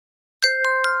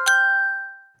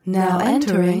Now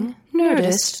entering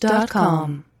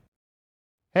Nerdist.com.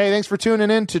 Hey, thanks for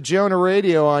tuning in to Jonah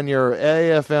Radio on your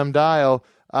AFM dial.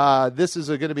 This is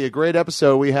going to be a great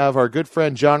episode. We have our good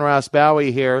friend John Ross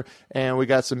Bowie here, and we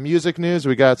got some music news.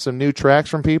 We got some new tracks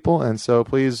from people, and so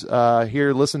please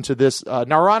listen to this.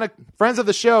 Neuronic friends of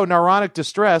the show, Neuronic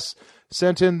Distress,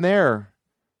 sent in their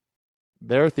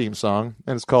theme song,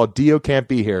 and it's called Dio Can't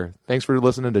Be Here. Thanks for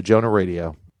listening to Jonah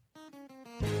Radio.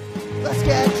 Let's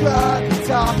get drunk and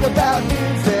talk about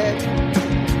music.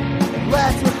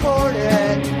 Let's record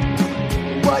it.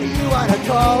 What do you want to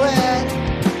call it?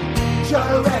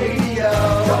 Jonah Radio.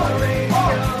 Jonah Radio.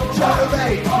 Jonah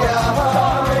Radio.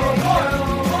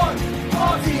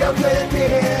 Dio couldn't be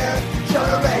here.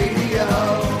 Jonah Radio.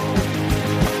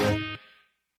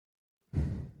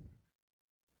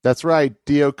 That's right.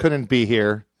 Dio couldn't be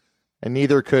here, and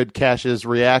neither could Cash's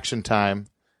reaction time.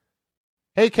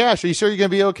 Hey, Cash, are you sure you're going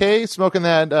to be okay smoking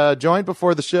that joint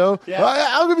before the show? Yeah.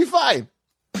 I'm going to be fine.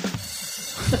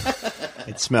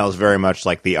 It smells very much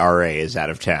like the RA is out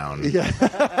of town. Yeah.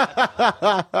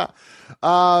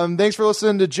 Thanks for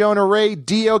listening to Jonah Ray.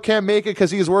 Dio can't make it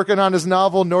because he's working on his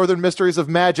novel, Northern Mysteries of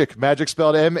Magic. Magic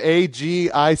spelled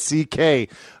M-A-G-I-C-K.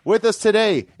 With us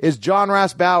today is John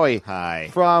Ross Bowie.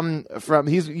 Hi.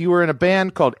 You were in a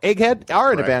band called Egghead?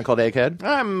 Are in a Correct. band called Egghead.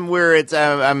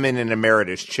 I'm in an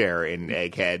emeritus chair in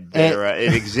Egghead.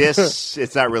 It exists.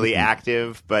 It's not really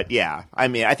active, but yeah. I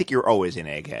mean, I think you're always in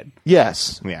Egghead.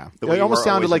 Yes. Yeah. It almost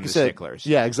sounded like you said. Sticklers.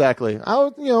 Yeah, exactly.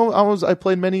 I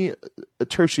played many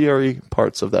tertiary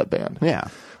parts of that band. Yeah.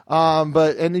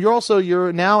 But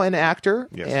you're now an actor.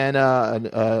 Yes. And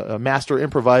a master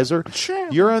improviser.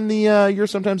 Sure. You're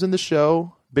sometimes in the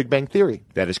show Big Bang Theory.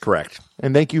 That is correct.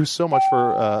 And thank you so much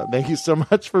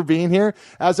for being here.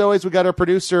 As always, we got our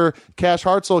producer Cash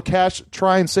Hartzell. Cash,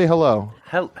 try and say hello.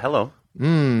 Hello. I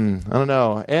don't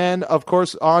know. And of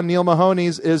course, on Neil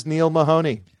Mahoney's is Neil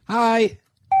Mahoney. Hi.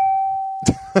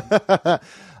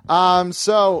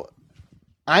 So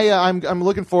I'm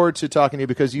looking forward to talking to you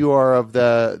because you are of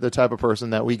the type of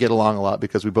person that we get along a lot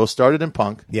because we both started in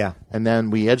punk. Yeah. And then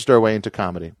we edged our way into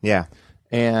comedy. Yeah.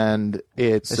 And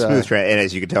it's A smooth train. And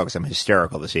as you can tell, because I'm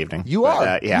hysterical this evening. You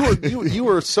are. Yeah. You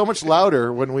were so much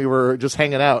louder when we were just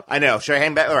hanging out. I know. Should I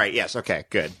hang back? All right. Yes. Okay.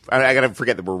 Good. I got to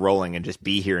forget that we're rolling and just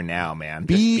be here now, man.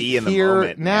 Be in the here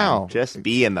moment now. Man. Just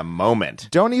be in the moment.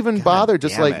 Don't even bother.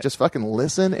 Just damn it. just fucking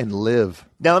listen and live.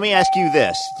 Now, let me ask you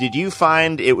this. Did you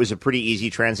find it was a pretty easy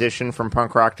transition from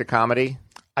punk rock to comedy?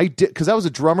 I did, because I was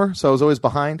a drummer, so I was always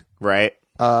behind. Right.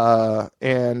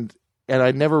 And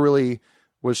I never really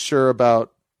was sure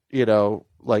about,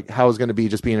 like how it was going to be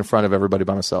just being in front of everybody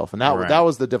by myself. And that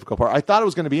was the difficult part. I thought it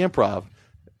was going to be improv.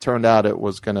 Turned out it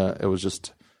wasn't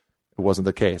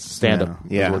the case. Stand up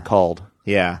was what it called.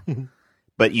 Yeah.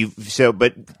 But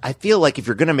I feel like if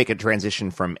you're going to make a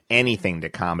transition from anything to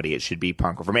comedy, it should be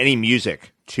punk. Or from any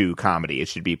music to comedy, it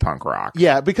should be punk rock.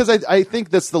 Yeah, because I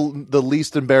think that's the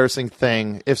least embarrassing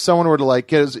thing. If someone were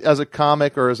to as a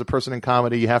comic or as a person in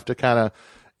comedy, you have to kind of,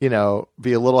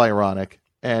 be a little ironic.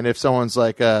 And if someone's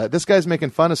like, this guy's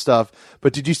making fun of stuff,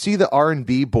 but did you see the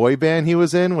R&B boy band he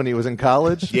was in when he was in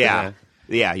college? Yeah.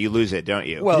 Yeah, you lose it, don't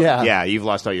you? Well, yeah, you've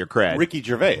lost all your cred. Ricky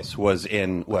Gervais was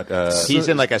in what? He's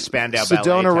in like a Spandau Ballet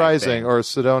Sedona type Rising thing. or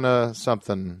Sedona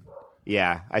something.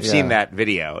 Yeah, I've seen that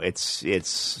video. It's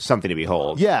something to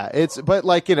behold. Yeah,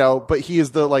 but he is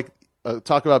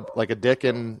talk about like a dick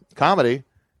in comedy.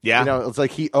 Yeah. It's like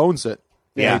he owns it.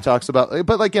 Yeah. He talks about,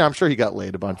 but I'm sure he got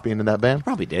laid a bunch being in that band.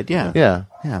 Probably did. Yeah. Yeah.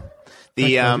 Yeah.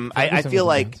 I feel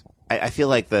like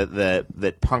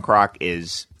that punk rock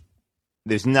is.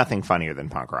 There's nothing funnier than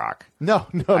punk rock. No.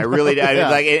 I really do.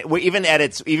 Yeah.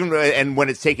 And when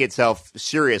it's taking itself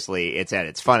seriously, it's at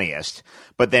its funniest.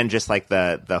 But then just like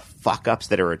the fuck ups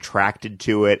that are attracted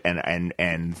to it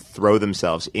and throw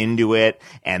themselves into it,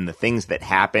 and the things that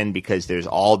happen because there's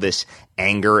all this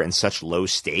anger and such low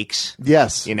stakes.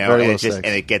 Yes, very low and stakes.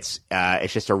 it gets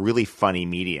it's just a really funny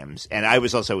mediums. And I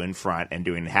was also in front and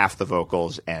doing half the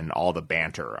vocals and all the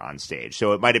banter on stage,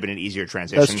 so it might have been an easier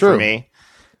transition for me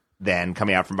than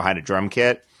coming out from behind a drum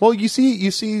kit. Well, you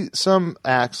see some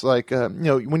acts like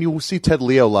when you see Ted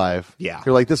Leo live, Yeah.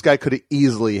 you're like, this guy could have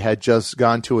easily had just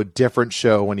gone to a different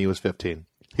show when he was 15.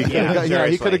 He could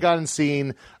have gone and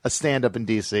seen a stand up in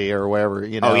DC or wherever.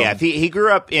 Oh yeah, he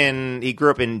grew up in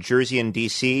Jersey and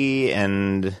DC,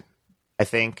 and I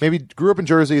think maybe grew up in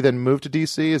Jersey then moved to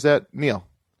DC. Is that Neil?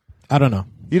 I don't know.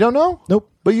 You don't know? Nope.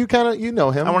 But you kind of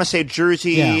know him. I want to say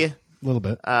Jersey. Yeah. A little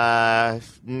bit.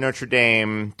 Notre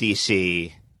Dame,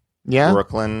 DC, Yeah?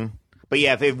 Brooklyn. But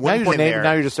yeah, if Now you're Wilmington just there,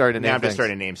 now you're just starting to now name I'm just things.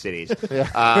 starting to name cities.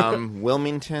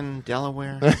 Wilmington,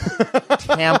 Delaware,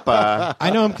 Tampa, I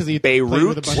know him because he played with a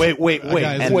Beirut. bunch Wait, of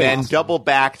guys. and wait. then double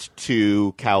backed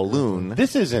to Kowloon.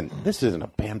 This isn't a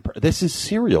band. This is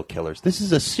serial killers. This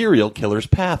is a serial killer's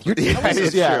path. You're This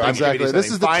is- yeah, true. I'm exactly. giving you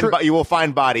This is the something. tr- you will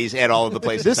find bodies at all of the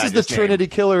places. This I is the just named. Trinity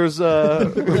Killers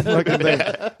fucking thing.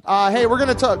 Hey, we're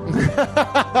gonna talk.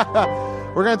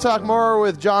 We're gonna talk more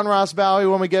with John Ross Bowie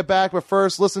when we get back. But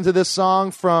first, listen to this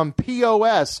song from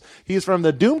POS. He's from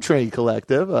the Doomtree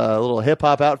Collective, a little hip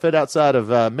hop outfit outside of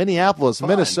Minneapolis,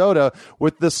 Minnesota,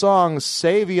 with the song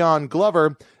 "Savion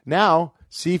Glover." Now,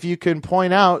 see if you can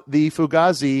point out the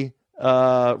Fugazi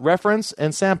reference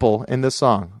and sample in this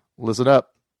song. Listen up.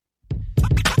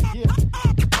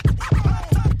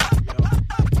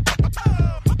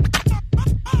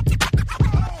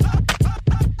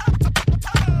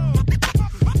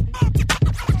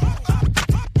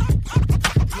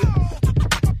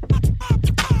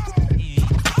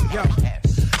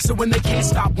 So when they can't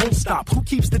stop, won't stop. Who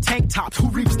keeps the tank tops? Who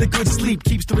reaps the good sleep?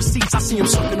 Keeps the receipts. I see him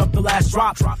sucking up the last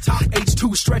drop. Drop top.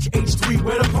 H2, stretch H3.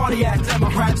 Where the party at?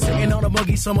 Democrat sitting on a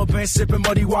muggy summer bench, sipping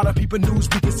muddy water. Peeping news.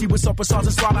 We can see what's up with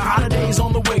Sergeant Slaughter. Holidays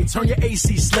on the way. Turn your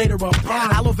AC, Slater up.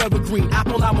 Aloe vera green.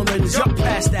 Apple nominators. Jump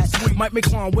past that. Sweet Mike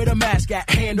McClone. Where the mask at?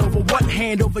 Hand over what?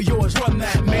 Hand over yours. Run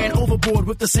that man overboard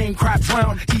with the same crap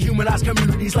drown. Dehumanize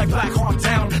communities like Black Hawk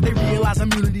Down. They realize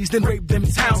immunities, then rape them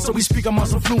towns. So we speak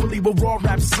amongst them fluently with raw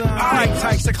rap sound. Alright,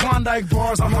 tykes, the Klondike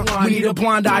bars on the line. We need a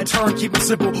blind eye turn, keep it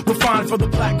simple. Refined for the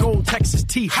black gold, Texas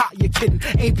tea. Hot, you kidding?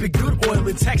 Ain't been good oil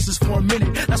in Texas for a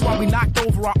minute. That's why we knocked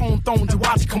over our own throne to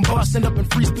watch it combust. End up in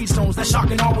free speech zones. That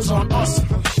shocking always on us.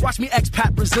 Watch me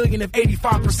expat Brazilian if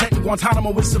 85% in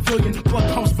Guantanamo is civilian.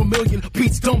 Blood pumps per million.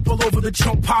 Beats dump all over the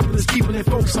chunk. Populace keeping it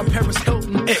focused on Paris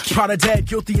Hilton. Proud of dead,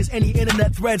 guilty as any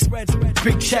internet threads.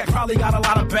 Big check, probably got a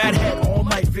lot of bad head. All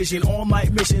night vision, all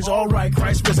night missions. All right,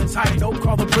 Christ risen tight. Don't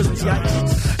call the prisons,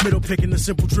 yikes. Middle picking the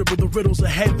simple dribble. The riddles a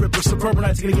head ripper.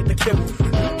 Suburbanites gonna get the kibble.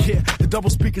 Yeah, the double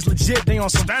speaker's legit. They on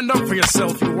stand up for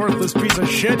yourself, you worthless piece of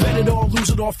shit. Bet it all, lose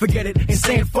it all, forget it. And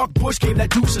saying fuck Bush gave that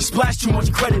douche a splash too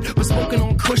much credit. But smoking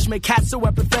on Kush make cats so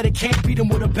apathetic. Can't beat him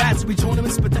with a bat, so we join him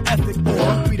and spit the ethic.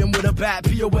 Or beat him with a bat.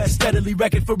 POS steadily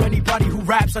wrecking for anybody who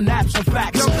raps or naps on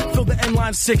facts. Fill the N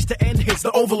line 6 to end hits.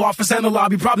 The Oval Office and the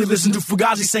lobby probably listen to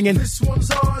Fugazi singing. This one's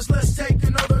ours, let's take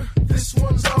another. This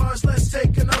one's ours, let's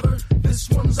take another. This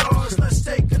one's ours, let's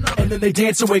take another. And then they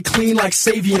dance away clean like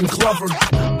Savion Glover.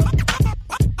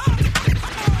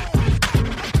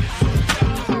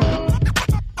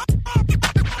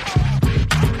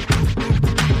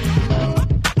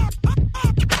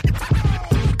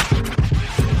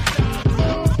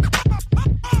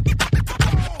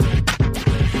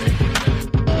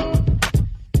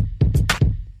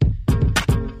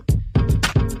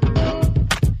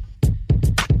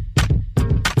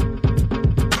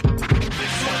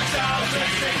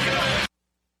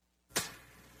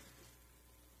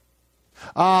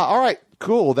 All right,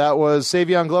 cool. That was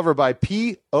Savion Glover by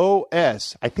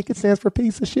POS. I think it stands for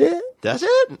piece of shit. Does it?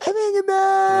 I think it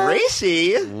does.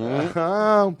 Racy.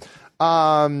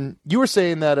 You were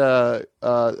saying that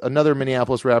another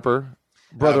Minneapolis rapper,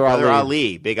 Brother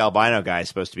Ali, big albino guy, is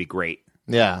supposed to be great.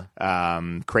 Yeah,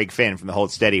 Craig Finn from the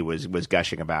Hold Steady was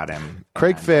gushing about him.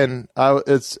 Craig Finn.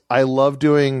 I love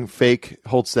doing fake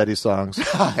Hold Steady songs.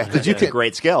 It's a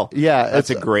great skill. Yeah, that's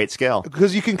a great skill.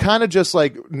 Because you can kind of just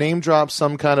like name drop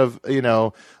some kind of late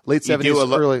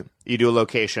 70s, early. You do a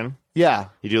location. Yeah,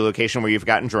 You do a location where you've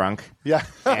gotten drunk. yeah.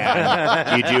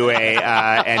 And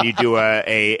you do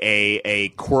a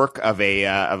quirk of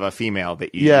a female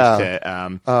that you Yeah.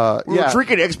 used to we were yeah.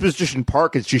 drinking at Exposition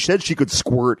Park and she said she could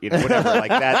squirt, whatever,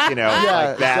 like that, Yeah,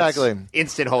 like that's exactly.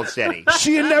 instant Hold Steady.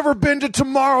 She had never been to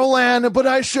Tomorrowland, but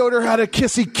I showed her how to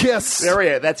kissy kiss.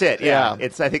 That's it. Yeah. Yeah.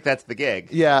 I think that's the gig.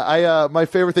 Yeah, I my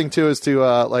favorite thing too is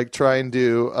to try and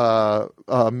do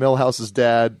Milhouse's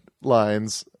dad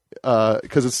lines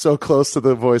because it's so close to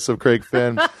the voice of Craig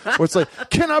Finn. Where it's like,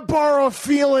 "Can I borrow a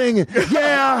feeling?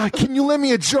 Yeah, can you lend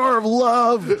me a jar of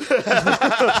love?"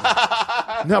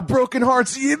 Now, broken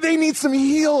hearts, they need some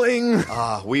healing.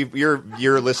 Your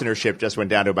listenership just went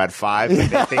down to about 5.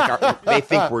 They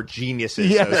think we're geniuses.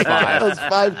 Yeah, Those 5. those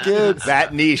 5 kids.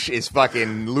 That niche is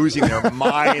fucking losing their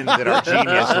minds at our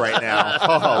genius right now.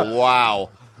 Oh, wow.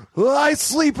 Well, I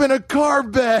sleep in a car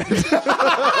bed.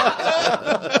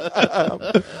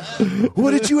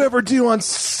 What did you ever do on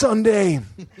Sunday?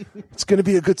 It's going to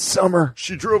be a good summer.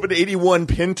 She drove an 81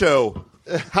 Pinto.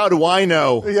 How do I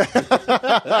know?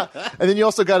 And then you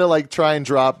also got to try and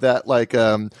drop that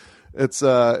it's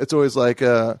always like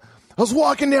I was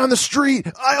walking down the street.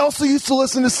 I also used to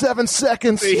listen to 7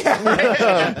 Seconds.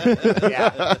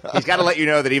 Yeah, he's got to let you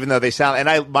know that even though they sound, and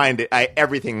I mind it,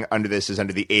 everything under this is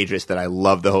under the aegis that I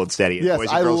love the Hold Steady. Yes, Boys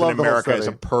I and Girls love in The Hold America is a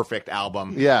Steady. perfect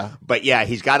album. Yeah. But yeah,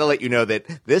 he's got to let you know that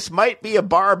this might be a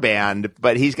bar band,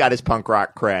 but he's got his punk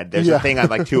rock cred. There's Yeah. a thing on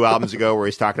like 2 albums ago where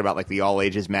he's talking about like the all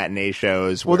ages matinee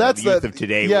shows. Well, where that's the youth of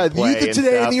today. Yeah, would the play youth of and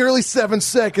today in stuff. the early 7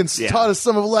 Seconds Yeah. taught us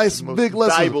some of life's big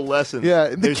lessons. valuable lessons. Yeah,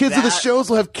 and the There's kids of the that. shows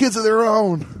will have kids of their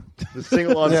own. The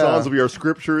sing-along Yeah. songs will be our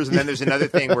scriptures, and then there's another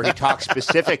thing where he talks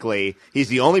specifically. He's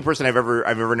the only person I've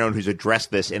ever known who's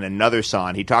addressed this in another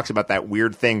song. He talks about that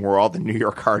weird thing where all the New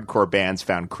York hardcore bands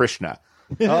found Krishna.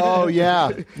 Oh yeah,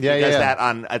 yeah, He does yeah. that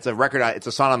on it's a record. It's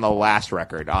a song on the last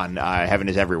record on Heaven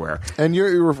Is Everywhere. And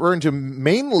you're referring to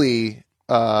mainly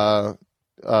Ray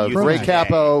Today.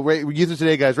 Capo, Youth of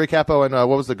Today guys. Ray Capo and what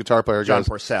was the guitar player? John guys?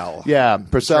 Porcell. Yeah,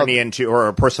 Purcell. Turning into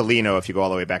or Porcellino if you go all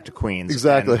the way back to Queens.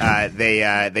 Exactly. And,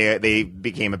 they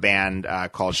became a band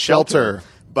called Shelter. Shelter.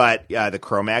 But the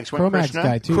Cro-Mags went Cro-Mags Krishna.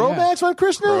 guy too. Cro-Mags on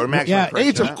Krishna. Cro-Mags Yeah, went Krishna.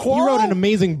 Age of He Quarrel. wrote an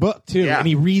amazing book too, Yeah. and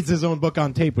he reads his own book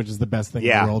on tape, which is the best thing in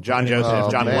the Yeah, world. John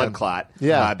Joseph, John man. Bloodclot,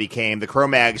 Yeah. became the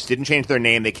Cro-Mags. Didn't change their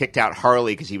name. They kicked out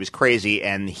Harley because he was crazy,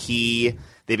 and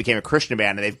they became a Krishna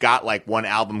band. And they've got like one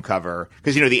album cover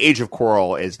because the Age of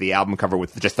Quarrel is the album cover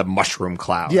with just the mushroom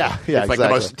cloud. Yeah, yeah, it's like exactly. the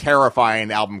most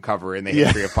terrifying album cover in the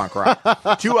history of punk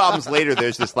rock. 2 albums later,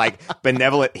 there's this like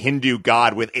benevolent Hindu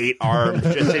god with 8 arms,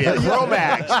 just sitting there,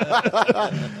 Cro-Mags,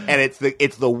 and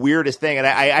it's the weirdest thing. And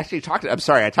I actually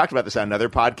I talked about this on another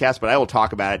podcast, but I will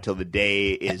talk about it till the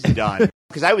day is done.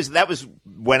 Because that was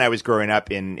when I was growing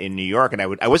up in New York, and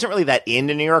I wasn't really that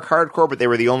into New York hardcore, but they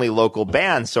were the only local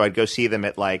bands, so I'd go see them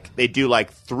at they do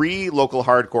like 3 local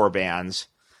hardcore bands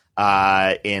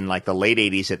in like the late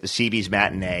 80s at the CB's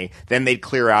matinee. Then they'd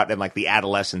clear out and like the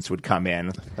Adolescents would come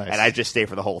in, and I'd just stay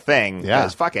for the whole thing. Yeah.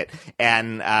 Because fuck it.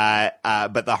 And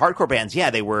but the hardcore bands,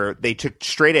 they took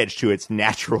straight edge to its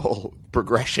natural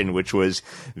progression, which was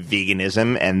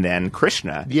veganism and then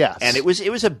Krishna. Yes. And it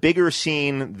was a bigger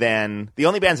scene than the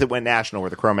only bands that went national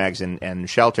were the Cro-Mags and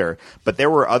Shelter, but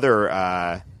there were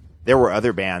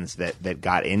other bands that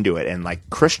got into it, and like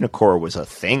Krishnacore was a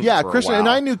thing. Yeah, for a Krishna, while. and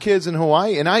I knew kids in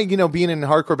Hawaii, and I, being in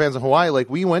hardcore bands in Hawaii, like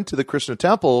we went to the Krishna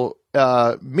temple.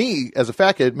 Me as a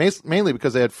fat kid, mainly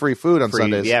because they had free food on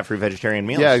Sundays. Yeah, free vegetarian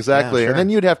meals. Yeah, exactly. Yeah, sure. And then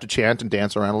you'd have to chant and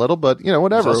dance around a little, but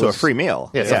whatever. It's also It was a free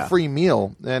meal. Yeah, it's a free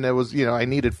meal, and it was I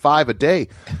needed 5 a day.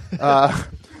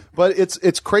 But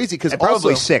it's crazy because And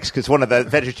probably also 6 because one of the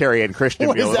vegetarian Krishna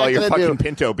what meal is with that all your gonna fucking do?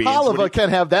 pinto beans. Oliva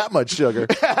can't have that much sugar.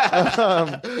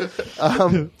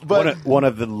 But One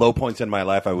of the low points in my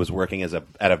life, I was working at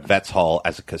a vet's hall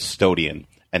as a custodian,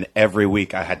 and every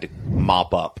week I had to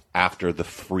mop up after the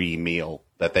free meal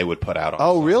that they would put out on.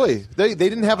 oh, Sundays. really? They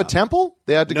didn't have a temple?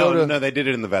 They had to go to No, they did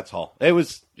it in the vet's hall. It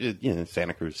was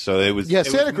Santa Cruz, so it was. Yeah, it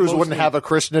was Santa Cruz wouldn't mostly- have a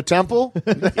Krishna temple.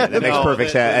 That makes No, perfect they-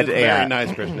 sense. they did very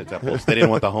nice Krishna temples. They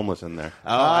didn't want the homeless in there.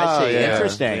 Oh, I see. yeah.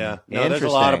 Interesting. Yeah, no, Interesting. there's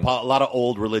a lot of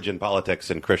old religion politics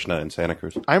in Krishna and Santa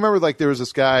Cruz. I remember there was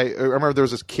this guy. I remember there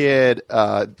was this kid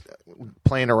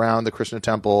playing around the Krishna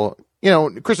temple.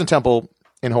 Krishna temple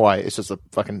in Hawaii. It's just a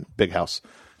fucking big house.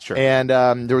 Sure. And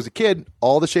there was a kid,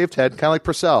 all the shaved head, kind of like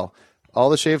Purcell, all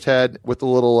the shaved head with the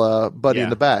little buddy Yeah. in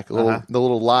the back, the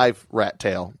little live rat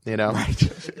tail. The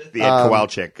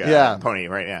Kowalczyk yeah. pony,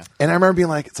 right? Yeah. And I remember being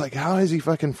like, it's like, how is he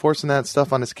fucking forcing that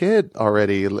stuff on his kid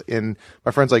already? And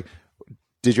my friend's like,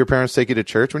 did your parents take you to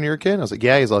church when you were a kid? I was like,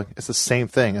 yeah. He's like, it's the same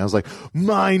thing. I was like,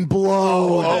 mind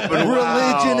blown.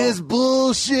 Religion is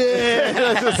bullshit.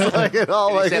 Just like it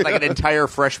all It's like an entire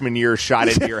freshman year shot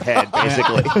into your head,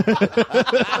 basically.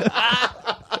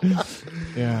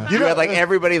 Yeah. You had like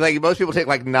everybody, like most people take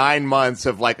like 9 months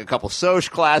of like a couple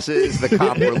social classes, the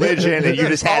comp religion, and you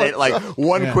just had it like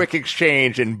one Yeah. quick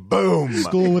exchange and boom.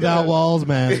 School without walls,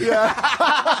 man.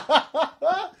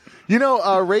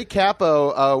 Ray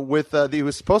Capo he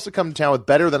was supposed to come to town with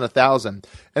Better Than 1,000,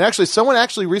 and actually, someone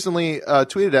recently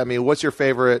tweeted at me, "What's your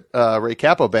favorite Ray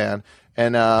Capo band?"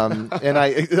 And and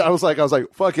I was like,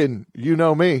 fucking,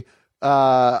 me,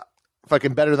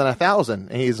 fucking Better Than 1,000.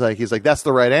 And he's like, that's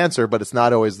the right answer, but it's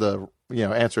not always the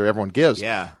answer everyone gives.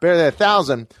 Yeah. Better Than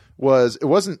 1,000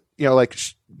 wasn't like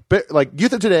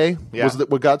Youth of Today Yeah. was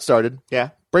what got started. Yeah.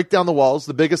 Break Down the Walls.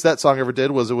 The biggest that song ever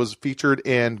did was it was featured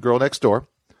in Girl Next Door.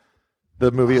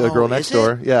 The movie A Girl Next is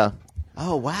Door, it? yeah.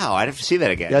 Oh wow, I'd have to see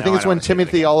that again. Yeah, I think No, it's don't when wanna see it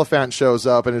Timothy again. Oliphant shows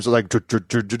up and it's like break,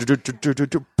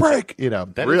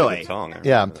 That is a Really? good song. I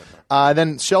Yeah. remember that.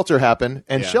 Then Shelter happened,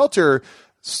 and Yeah. Shelter,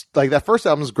 like that first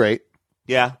album was great,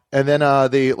 Yeah. and then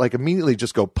they like immediately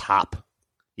just go pop.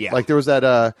 Yeah. Like there was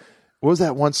that what was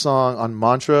that one song on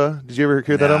Mantra? Did you ever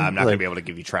hear that? No, I'm not going to be able to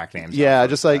give you track names. Yeah, off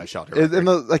of, just like Shelter and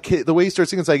the way he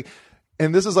starts singing, it's like,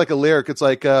 and this is like a lyric. It's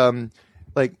like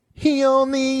he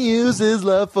only uses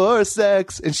love for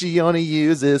sex, and she only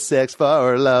uses sex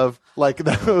for love. Like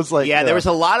that was like there was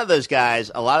a lot of those guys,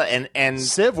 and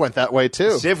Civ went that way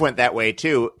too. Civ went that way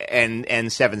too,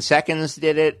 and 7 Seconds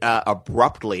did it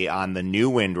abruptly on the New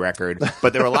Wind record.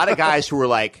 But there were a lot of guys who were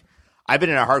like, I've been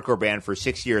in a hardcore band for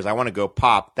 6 years. I want to go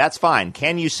pop. That's fine.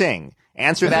 Can you sing?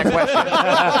 Answer that question.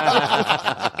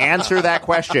 Answer that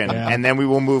question, and then we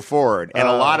will move forward. And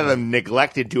a lot of them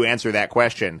neglected to answer that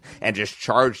question and just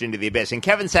charged into the abyss. And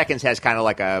Kevin Seconds has kind of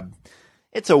like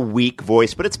it's a weak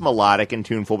voice, but it's melodic and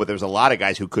tuneful. But there's a lot of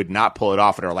guys who could not pull it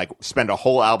off and are like spend a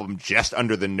whole album just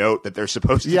under the note that they're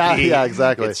supposed to be. Yeah,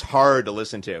 exactly. It's hard to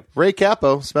listen to. Ray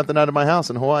Capo spent the night at my house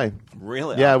in Hawaii.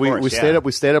 Really? Yeah, Of course, we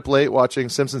stayed up late watching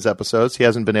Simpsons episodes. He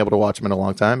hasn't been able to watch them in a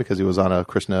long time because he was on a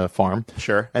Krishna farm.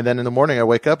 Sure. And then in the morning I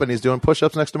wake up and he's doing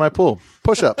push-ups next to my pool.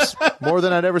 Push-ups. More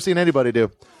than I'd ever seen anybody do.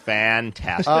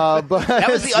 Fantastic. But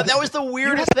that was the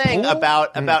weirdest thing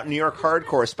about New York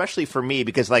hardcore, especially for me,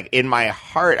 because like in my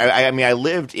heart, I mean, I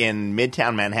lived in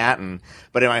Midtown Manhattan,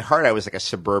 but in my heart, I was like a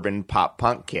suburban pop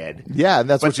punk kid. Yeah, and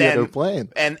that's what you then, ended up playing.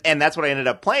 And that's what I ended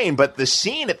up playing. But the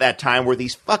scene at that time were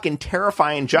these fucking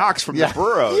terrifying jocks from the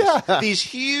boroughs. Yeah. These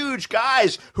huge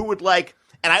guys who would like.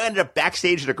 And I ended up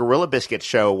backstage at a Gorilla Biscuit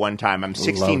show one time. I'm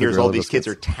 16 years old. These kids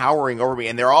are towering over me,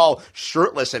 and they're all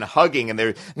shirtless and hugging. And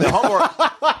the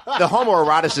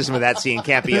homoeroticism of that scene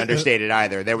can't be understated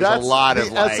either. There was a lot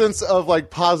of the essence of like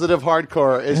positive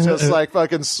hardcore. It's just like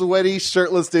fucking sweaty,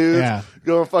 shirtless dudes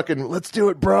going fucking, let's do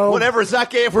it, bro. Whatever, it's not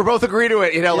gay if we both agree to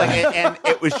it, you know. Like, and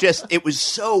it was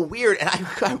so weird, and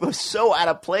I was so out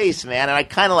of place, man. And I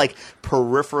kind of like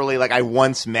peripherally, like I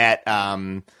once met.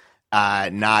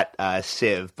 Not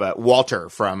Civ, but Walter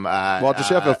from Walter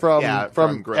Sheffield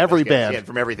from every band,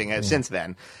 from everything since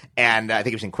then. And I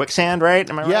think he was in Quicksand, right?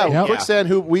 Am I right? Yeah, Quicksand,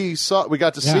 who we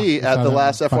got to see at the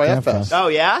last FYF Fest. Oh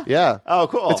yeah, yeah. Oh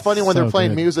cool. It's funny when they're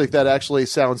playing music that actually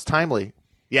sounds timely.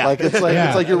 Yeah, like it's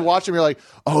like you're watching. You're like,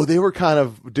 oh, they were kind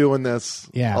of doing this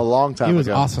a long time ago. It was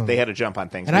awesome. They had to jump on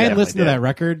things, and I had listened to that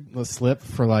record, The Slip,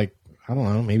 for like I don't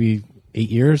know, maybe 8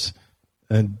 years,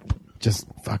 and. Just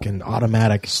fucking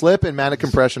automatic. Slip and Manic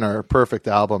Compression are perfect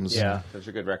albums. Yeah, those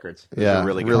are good records. Those are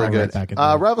really good.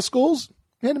 Rival Schools,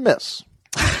 hit and miss.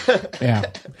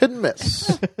 Hit and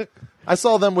miss. I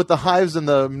saw them with the Hives and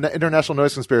the International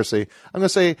Noise Conspiracy. I'm going to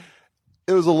say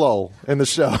it was a lull in the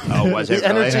show. Oh, was it? The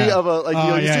energy of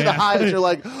you see the Hives, you're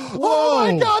like,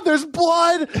 oh my God, there's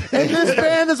blood, and this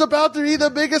band is about to be the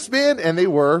biggest band, and they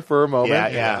were for a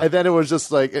moment. Yeah. And then it was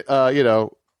just like,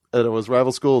 and it was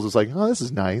Rival Schools. It's like, oh, this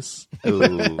is nice.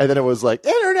 And then it was like,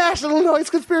 International Noise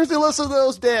Conspiracy, listen to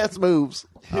those dance moves.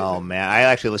 Oh, man. I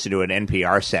actually listened to an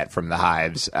NPR set from the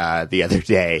Hives the other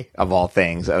day, of all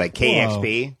things. Like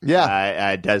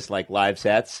KXP does like live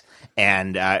sets.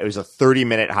 And it was a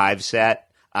 30-minute Hive set.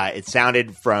 It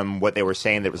sounded from what they were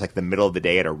saying that it was like the middle of the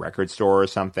day at a record store or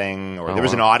something. Or there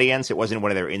was an audience. It wasn't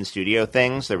one of their in-studio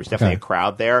things. There was definitely a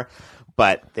crowd there.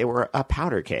 But they were a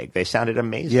powder keg. They sounded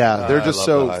amazing. Yeah, they're just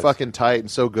so fucking tight and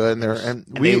so good. And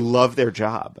they love their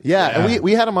job. Yeah, and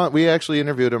we had them on. We actually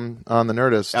interviewed them on the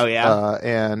Nerdist. Oh yeah,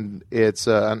 and it's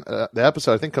the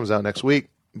episode I think comes out next week.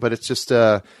 But it's just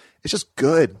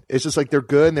good. It's just like they're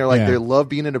good, and they're like they love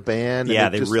being in a band. Yeah,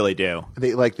 they really do.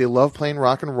 They love playing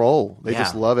rock and roll. They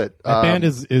just love it. That band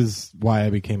is why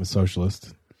I became a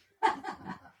socialist.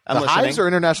 The Hives or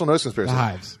International Noise Conspiracy? The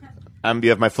Hives. You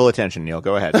have my full attention, Neil.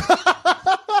 Go ahead.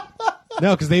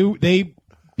 No, because they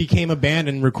became a band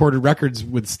and recorded records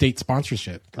with state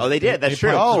sponsorship. Oh, they did. That's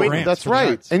true. Oh, that's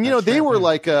right. And they were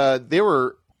like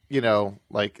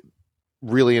like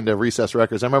really into Recess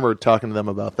Records. I remember talking to them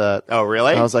about that. Oh,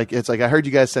 really? And I was like, it's like I heard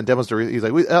you guys send demos to. He's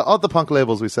like, all the punk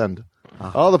labels we send.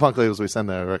 All the punk labels we send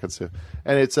their records to,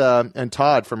 and it's and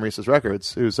Todd from Recess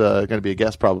Records, who's going to be a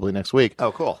guest probably next week.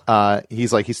 Oh, cool.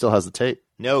 He's like, he still has the tape.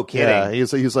 No kidding. Yeah,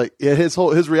 he's like,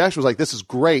 his reaction was like, this is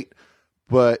great,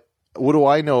 but what do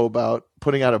I know about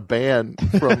putting out a band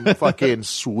from fucking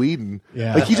Sweden?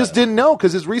 Yeah, like he just didn't know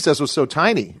because his Recess was so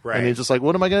tiny, right? And he's just like,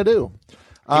 what am I going to do?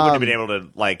 He wouldn't have been able to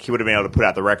He would have been able to put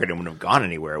out the record and wouldn't have gone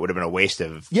anywhere. It would have been a waste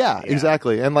of. Yeah,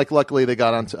 exactly. And like, luckily they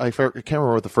got onto. I can't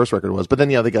remember what the first record was, but then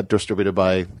they got distributed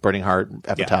by Burning Heart,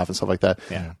 Epitaph, and stuff like that.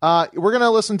 Yeah. We're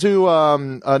gonna listen to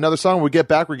another song. When we get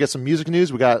back, we get some music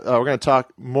news. We're gonna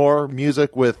talk more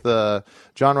music with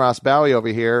John Ross Bowie over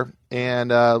here,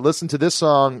 and listen to this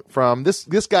song from this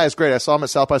guy is great. I saw him at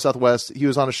South by Southwest. He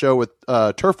was on a show with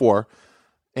Turf War,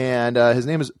 and his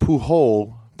name is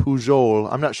Pujol. Pujol.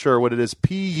 I'm not sure what it is.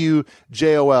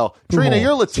 Pujol. Trina,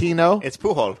 you're Latino. It's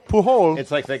Pujol. Pujol.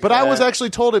 It's like but I was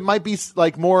actually told it might be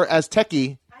like more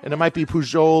Aztec-y, and it might be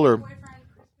Pujol or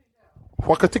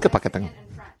Huacaticapacatang.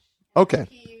 Okay.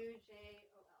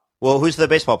 Well, who's the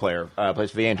baseball player?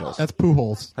 Plays for the Angels. That's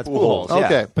Pujols. That's Pujols. Yeah.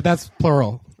 Okay. But that's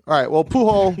plural. All right. Well,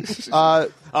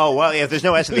 Pujol. Oh well, yeah. If there's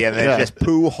no S at the end, then it's just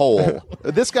Pujol.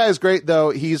 This guy is great, though.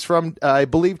 He's from, I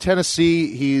believe,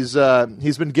 Tennessee. He's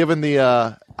been given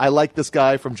the I like this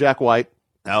guy from Jack White.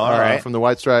 Oh, all right. From the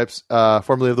White Stripes,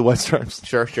 formerly of the White Stripes.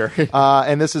 Sure.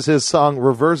 And this is his song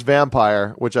 "Reverse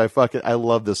Vampire," which I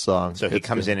love this song. So he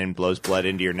comes in and blows blood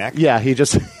into your neck. Yeah, he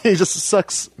just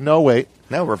sucks. No, wait.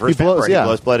 No, reverse He blows, vampire. yeah. He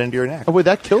blows blood into your neck. Oh, wait,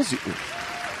 that kills you.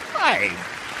 Right.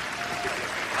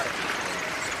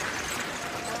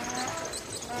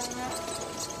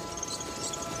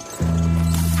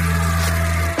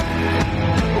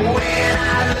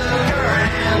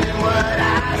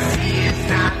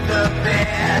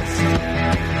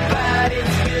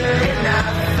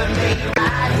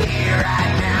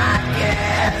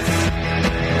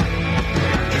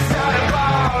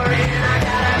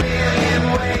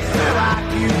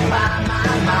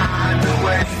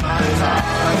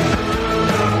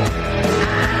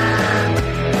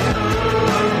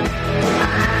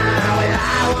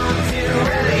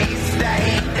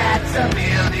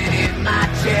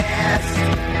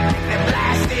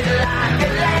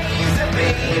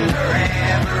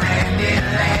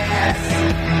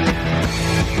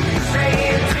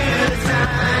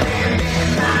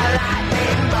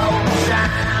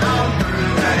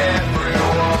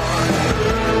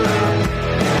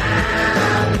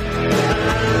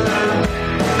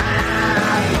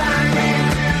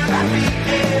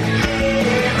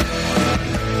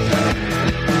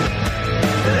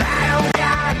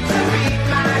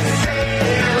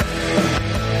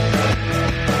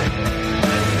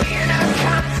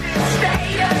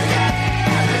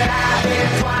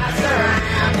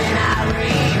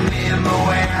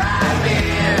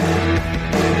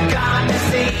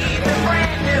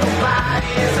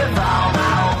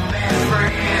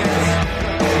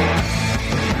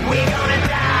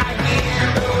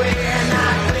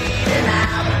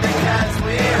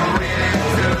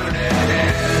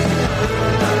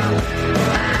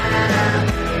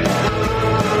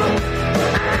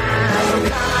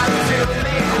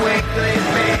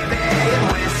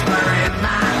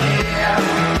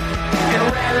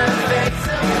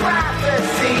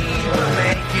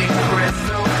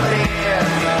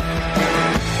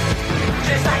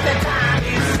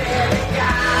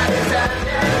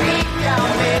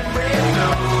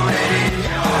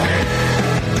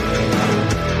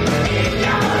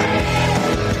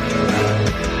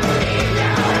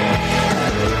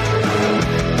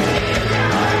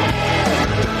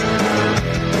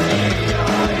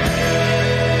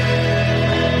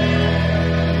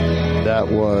 That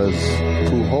was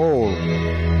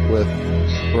Pujol with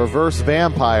Reverse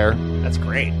Vampire. That's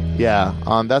great. Yeah,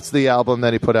 that's the album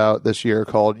that he put out this year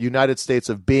called United States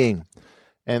of Being.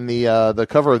 And the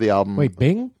cover of the album... Wait,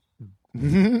 Bing?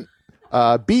 Being.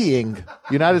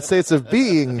 United States of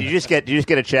Being. Did you just get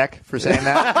a check for saying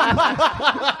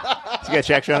that? Did you get a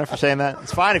check, Jonah, for saying that?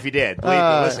 It's fine if you did. Believe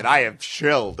me, listen, I have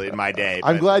chilled in my day.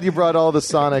 I'm glad you brought all the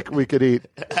Sonic we could eat.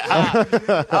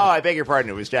 Oh, I beg your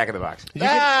pardon. It was Jack in the Box. It's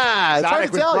hard Sonic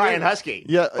to with tell. Brian Husky.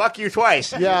 Yeah. Fuck you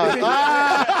twice. Yeah.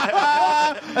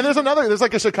 And there's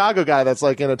like a Chicago guy that's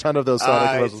like in a ton of those Sonic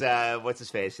commercials. It's, what's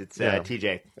his face? It's TJ. That's-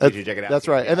 TJ, check it out. That's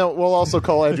right. And then we'll also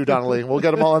call Andrew Donnelly. We'll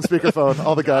get them all on speakerphone.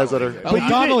 All the guys that are. But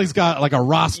Donnelly's got like a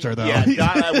roster, though.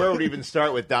 Yeah, where would we even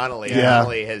start with Donnelly? Yeah.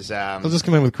 Donnelly has... They'll just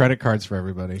come in with credit cards for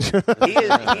everybody. he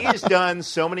has done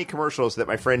so many commercials that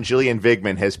my friend Jillian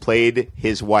Vigman has played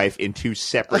his wife in 2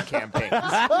 separate campaigns.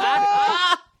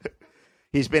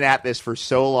 He's been at this for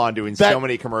so long, doing so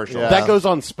many commercials. Yeah. That goes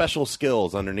on special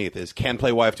skills underneath. Is can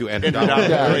play wife to Andrew Donnelly.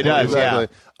 Yeah, really does, exactly.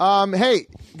 Hey,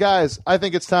 guys, I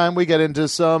think it's time we get into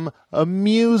some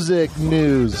music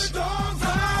news.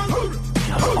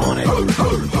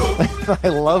 I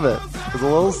love it. It's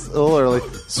a little early.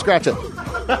 Scratch it.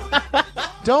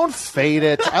 Don't fade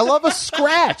it. I love a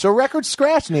scratch, a record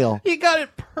scratch, Neil. He got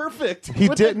it perfect. He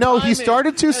did. No, he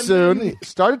started too soon. He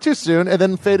started too soon and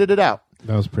then faded it out.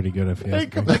 That was pretty good if you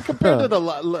ask me. Compared to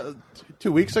the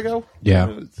 2 weeks ago,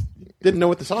 Yeah. didn't know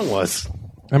what the song was.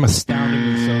 I'm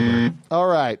astoundingly sober. All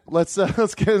right, let's get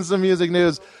into some music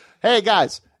news. Hey,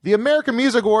 guys. The American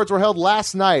Music Awards were held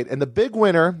last night, and the big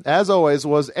winner, as always,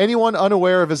 was anyone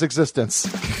unaware of his existence.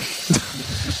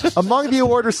 Among the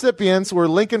award recipients were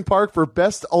Linkin Park for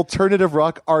Best Alternative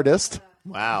Rock Artist,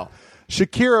 Wow.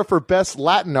 Shakira for Best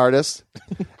Latin Artist,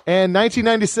 and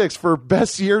 1996 for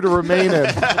Best Year to Remain in.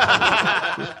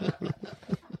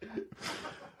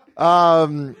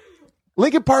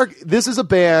 Linkin Park. This is a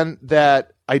band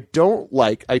that I don't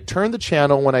like. I turn the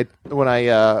channel when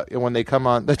they come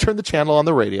on. I turn the channel on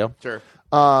the radio. Sure.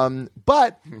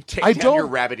 But Take I down don't. your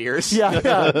rabbit ears.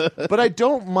 Yeah. But I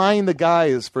don't mind the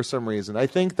guys for some reason. I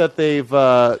think that they've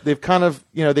kind of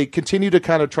they continue to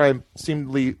kind of try and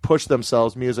seemingly push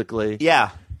themselves musically. Yeah.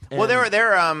 Well,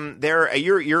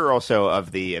 you're also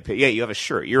of the opinion. Yeah, you have a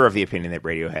shirt. You're of the opinion that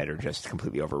Radiohead are just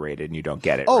completely overrated and you don't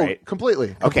get it. Oh, right?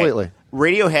 completely. Okay.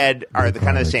 Radiohead are the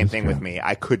kind of the same thing with me.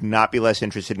 I could not be less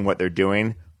interested in what they're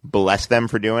doing. Bless them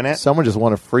for doing it. Someone just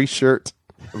won a free shirt.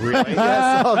 Really?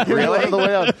 Yes, I'll give you one Really? on the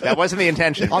way out. That wasn't the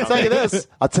intention. I'll tell you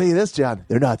this. John.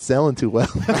 They're not selling too well.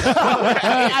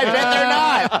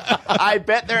 I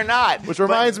bet they're not. Which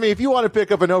reminds me, if you want to pick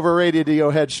up an overrated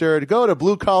Radiohead shirt, go to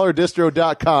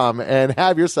bluecollardistro.com and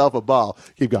have yourself a ball.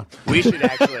 Keep going. We should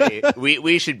actually,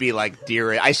 we should be like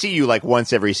dearest. I see you like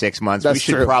once every 6 months. That's we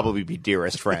should true. probably be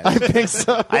dearest friends. I think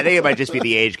so. I think it might just be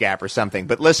the age gap or something.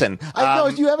 But listen, I know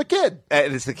you have a kid.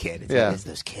 it's the kid. Yeah. It's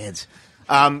those kids.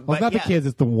 Well, it's not the kids;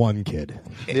 it's the one kid.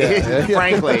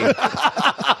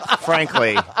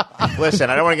 Frankly, listen,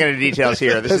 I don't want to get into details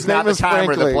here. This His is not name the is time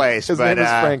or the Frankly. place. His but name is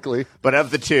Frankly. But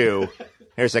of the two,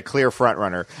 there's a clear front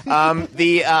runner. Wow,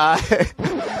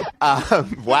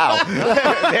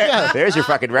 there's your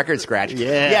fucking record scratch.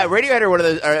 Yeah. Radiohead are one of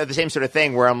those are the same sort of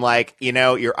thing where I'm like,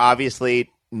 you're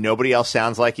obviously. Nobody else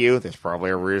sounds like you. There's probably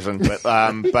a reason, but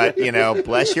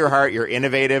bless your heart. You're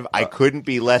innovative. I couldn't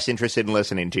be less interested in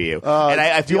listening to you. And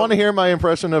I Do feel you want to hear my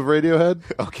impression of Radiohead?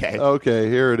 Okay. Okay,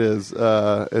 here it is.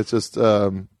 It's just.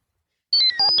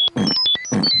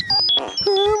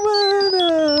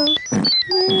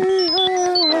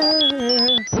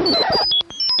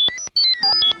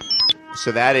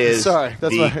 So that is Sorry,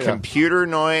 that's the my- yeah. computer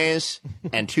noise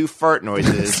and 2 fart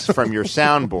noises from your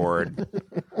soundboard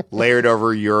layered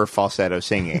over your falsetto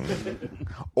singing.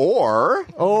 Or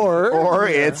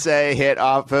it's a hit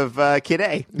off of Kid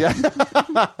A. Yeah.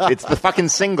 It's the fucking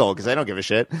single because I don't give a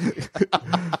shit.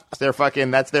 It's their fucking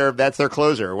that's their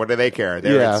closer. What do they care?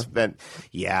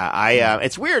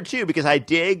 It's weird too because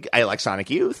I like Sonic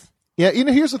Youth. Yeah,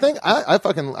 here's the thing.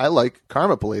 I like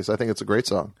Karma Police. I think it's a great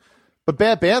song. But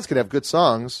bad bands can have good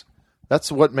songs.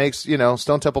 That's what makes,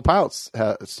 Stone Temple Pilots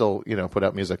still, put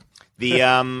out music.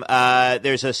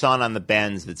 There's a song on the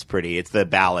Bends that's pretty. It's the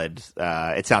ballad.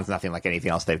 It sounds nothing like anything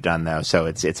else they've done though, so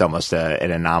it's almost an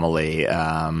anomaly.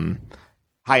 High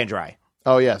and Dry.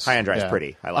 Oh, yes. High and Dry is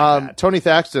pretty. I like that. Tony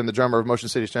Thaxton, the drummer of Motion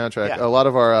City Soundtrack, Yeah. a lot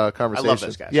of our conversations. I love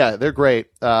those guys. Yeah, they're great.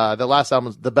 The last album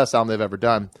is the best album they've ever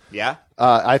done. Yeah?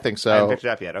 I think so. I haven't picked it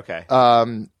up yet. Okay.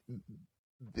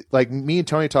 Like me and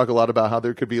Tony talk a lot about how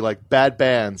there could be like bad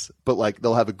bands, but like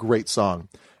they'll have a great song.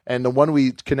 And the one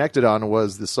we connected on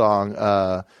was the song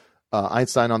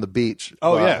Einstein on the Beach.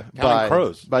 Oh, yeah. Counting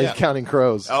Crows. By Yeah. Counting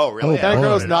Crows. Oh, really? Counting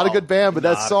Crows, not a good band, but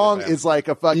that Not a song good band. is like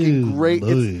a fucking great.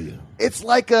 It's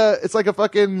like a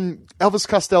fucking Elvis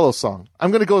Costello song.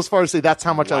 I'm going to go as far as say that's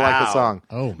how much I like the Wow. song.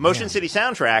 Oh, Motion City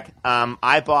Soundtrack.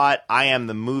 I bought I Am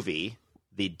the Movie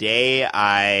the day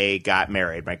I got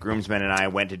married. My groomsmen and I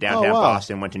went to downtown Oh, wow.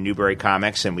 Boston, went to Newbury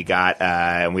Comics, and we got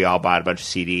and we all bought a bunch of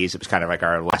CDs. It was kind of like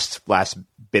our last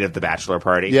bit of the bachelor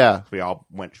party. Yeah. We all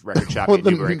went record shopping at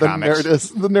Newbury the Comics.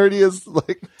 nerdiest,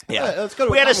 like. Yeah. Let's go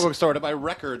to We a had a comic book store to buy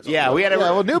records. Yeah, we had a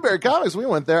Yeah, well, Newberry Comics, we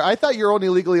went there. I thought you're only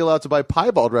legally allowed to buy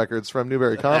piebald records from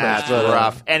Newberry Comics. That's but,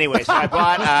 rough. Anyway, so I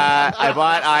bought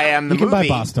I Am the You can Movie.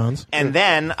 buy Boston's. And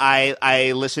then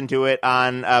I listened to it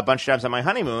on a bunch of times on my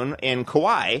honeymoon in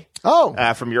Kauai.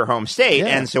 Oh. From your home state. Yeah.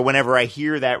 And so whenever I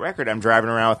hear that record, I'm driving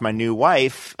around with my new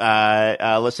wife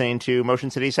listening to Motion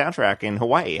City Soundtrack in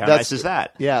Hawaii. How nice is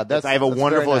that? Yeah, I have a that's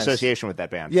wonderful very nice. association with that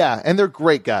band. Yeah, and they're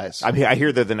great guys. I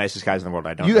hear they're the nicest guys in the world.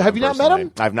 I don't know Have them you not met personally.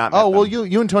 him? I've not met Oh, well, them.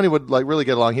 you and Tony would like really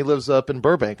get along. He lives up in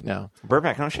Burbank now.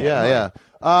 Burbank, no shit. Yeah.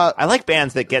 I like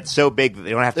bands that get so big that they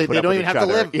don't have to put They up don't with even each have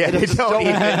to other. live. Yeah, they don't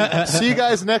even. See you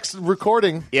guys next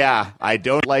recording. Yeah, I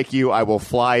don't like you. I will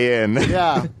fly in.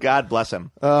 Yeah. God bless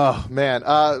him. Oh, man.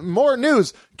 More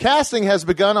news. Casting has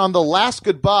begun on The Last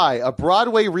Goodbye, a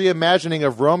Broadway reimagining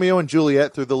of Romeo and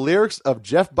Juliet through the lyrics of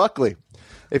Jeff Buckley.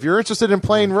 If you're interested in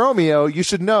playing Romeo, you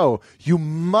should know you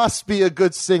must be a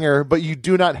good singer, but you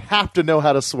do not have to know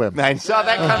how to swim. I saw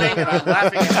that coming, and I'm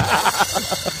laughing.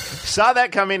 Saw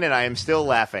that coming, and I am still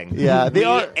laughing. Yeah, they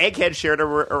are- Egghead shared a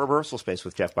rehearsal space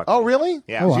with Jeff Buckley. Oh, really?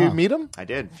 Yeah. Did you meet him? I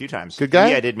did a few times. Good guy?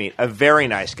 Yeah, I did meet a very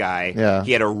nice guy. Yeah.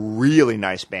 He had a really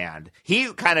nice band.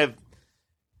 He kind of,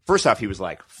 first off, he was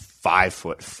like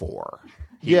 5'4".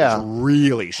 He Yeah. was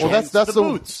really short. Well, that's the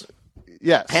boots.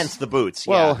 Yes. Hence the boots.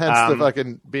 Well, yeah. hence the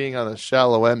fucking being on the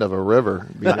shallow end of a river.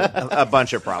 a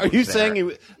bunch of Are problems. you there.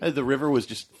 saying the river was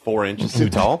just 4 inches too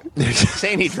tall?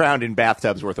 saying he drowned in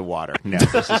bathtubs worth of water? No,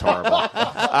 this is horrible.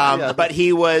 But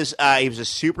he was a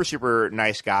super, super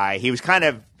nice guy. He was kind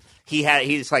of. He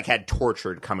had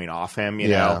tortured coming off him, you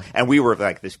know, and we were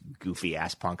like this goofy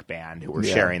ass punk band who were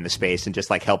sharing the space and just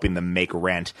like helping them make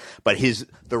rent. But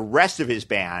the rest of his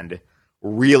band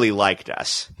really liked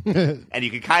us, and you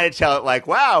could kind of tell it like,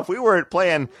 wow, if we weren't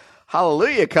playing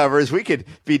Hallelujah covers, we could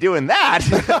be doing that.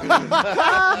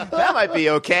 That might be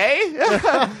okay.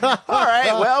 All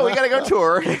right, well, we got to go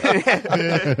tour.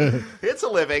 It's a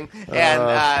living,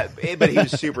 and but he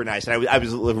was super nice, and I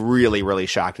was really, really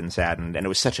shocked and saddened, and it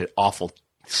was such an awful,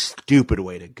 stupid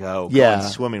way to go. Going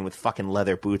swimming with fucking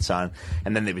leather boots on,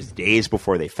 and then there was days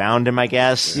before they found him, I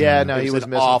guess. Yeah, no, he was an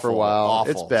missing awful, for a while.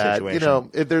 awful It's bad. situation. You know,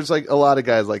 there's like a lot of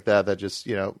guys like that just,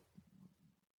 you know,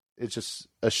 it's just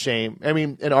a shame. I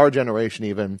mean, in our generation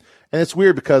even. And it's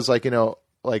weird because like, you know,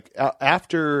 like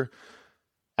after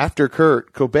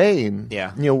Kurt Cobain,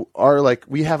 you know,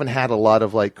 we haven't had a lot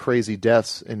of like crazy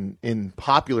deaths in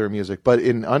popular music, but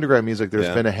in underground music,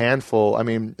 there's been a handful. I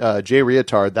mean, Jay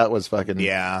Reatard, that was fucking,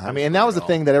 I mean, and that was the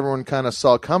thing that everyone kind of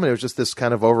saw coming. It was just this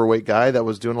kind of overweight guy that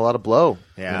was doing a lot of blow.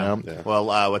 Yeah. You know?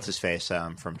 Well, what's his face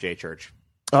from J Church?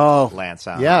 Oh, Lance.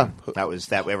 Yeah. That was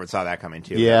that. We ever saw that coming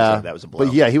too. Yeah. That was a blow.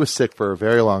 But yeah, he was sick for a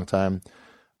very long time.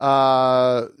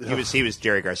 He was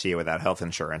Jerry Garcia without health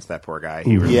insurance. That poor guy.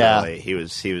 He was really,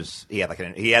 he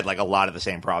had like a lot of the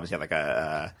same problems. He had like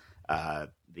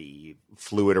the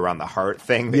fluid around the heart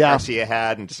thing that Garcia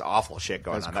had, and just awful shit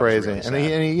going on. That's crazy. That was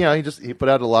really and he, you know, he put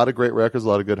out a lot of great records, a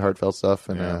lot of good heartfelt stuff,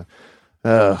 and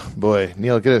boy,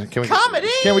 Neil, can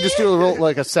we just do a real,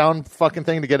 like a sound fucking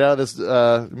thing to get out of this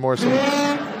more?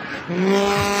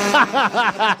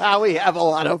 We have a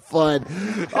lot of fun.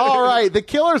 All right, the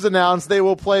Killers announced they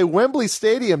will play Wembley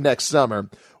Stadium next summer.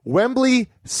 Wembley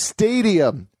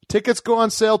Stadium. Tickets go on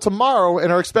sale tomorrow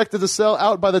and are expected to sell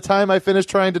out by the time I finish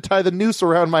trying to tie the noose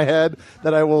around my head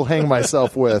that I will hang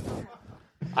myself with.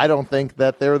 I don't think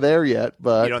that they're there yet,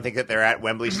 but... You don't think that they're at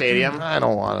Wembley Stadium? I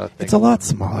don't want to think. It's a lot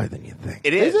smaller than you think.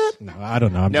 It is? Is it? No, I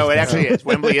don't know. No, it actually is.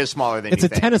 Wembley is smaller than It's you a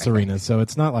think. tennis arena, so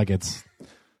it's not like it's...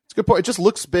 It's a good point. It just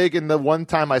looks big, and the one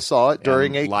time I saw it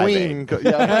during a Live Queen...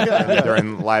 Aid.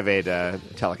 During Live Aid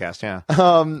telecast, yeah.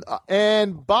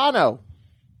 And Bono.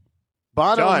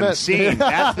 Done. Scene.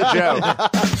 That's the joke.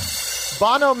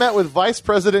 Bono met with Vice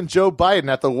President Joe Biden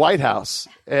at the White House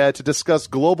to discuss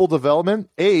global development,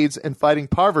 AIDS, and fighting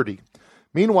poverty.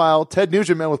 Meanwhile, Ted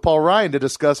Nugent met with Paul Ryan to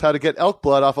discuss how to get elk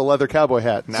blood off a leather cowboy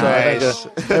hat. Nice. So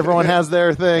I think, everyone has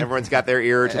their thing. Everyone's got their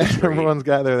ear to the street. Everyone's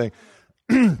got their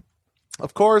thing.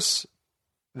 Of course,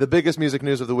 the biggest music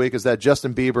news of the week is that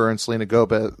Justin Bieber and Selena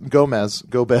Gomez,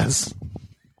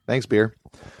 thanks, beer,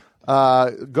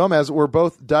 Gomez were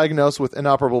both diagnosed with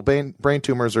inoperable brain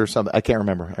tumors or something. I can't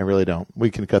remember. I really don't.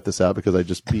 We can cut this out because I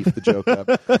just beefed the joke up.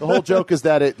 The whole joke is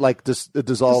that it it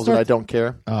dissolves and I don't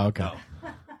care. Oh, okay.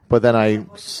 But then I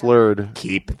slurred.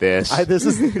 Keep this. This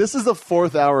is the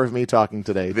fourth hour of me talking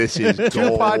today. This is Two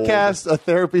gold. podcasts, a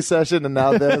therapy session, and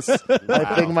now this.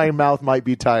 I think my mouth might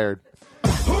be tired.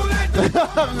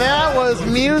 That was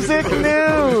music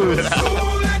news.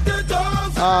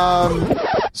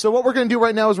 So what we're going to do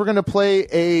right now is we're going to play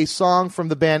a song from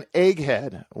the band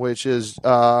Egghead, which is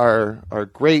our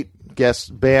great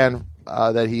guest band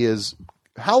that he is.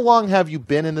 How long have you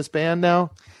been in this band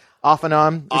now? Off and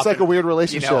on. It's like a weird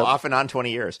relationship. You know, off and on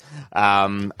 20 years.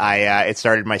 It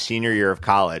started my senior year of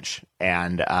college,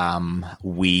 and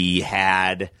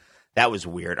that was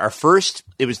weird.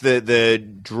 It was the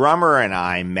drummer and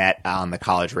I met on the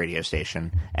college radio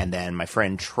station, and then my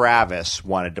friend Travis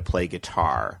wanted to play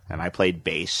guitar, and I played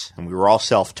bass, and we were all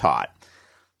self-taught.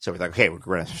 So we're like, okay, we're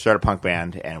going to start a punk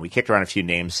band, and we kicked around a few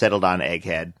names, settled on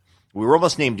Egghead. We were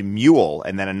almost named Mule,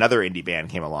 and then another indie band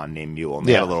came along named Mule, and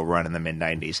they had a little run in the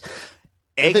mid-'90s.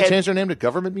 Did they change their name to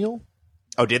Government Mule?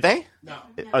 Oh, did they? No.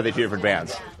 Are they two different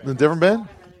bands? A different band?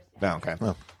 Oh, okay.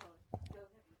 Oh.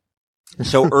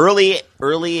 So early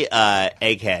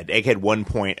Egghead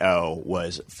 1.0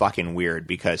 was fucking weird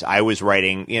because I was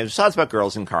writing, songs about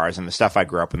girls and cars and the stuff I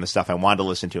grew up and the stuff I wanted to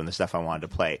listen to and the stuff I wanted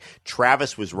to play.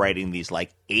 Travis was writing these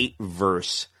like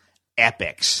 8-verse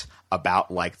epics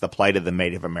about like the plight of the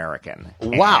Native American.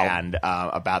 Wow. And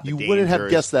about the You dangers. wouldn't have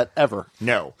guessed that ever.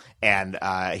 No. And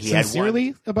he Sincerely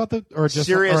had one. about the or just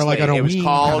Seriously, or like on a it was ween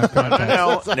called kind of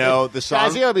contest? no. The song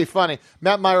Guys, you gotta be funny.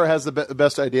 Matt Myra has the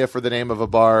best idea for the name of a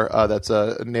bar that's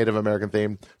a Native American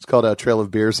theme. It's called Trail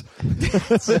of Beers.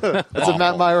 It's a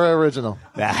Matt Myra original.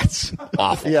 that's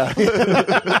awful. Yeah,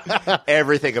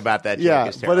 Everything about that. yeah,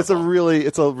 joke is but it's a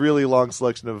terrible. really long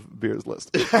selection of beers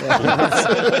list. It's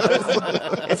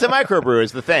a microbrew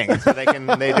is the thing. So they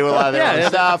do a lot of their own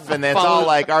stuff, and it's all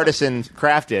like artisan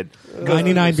crafted.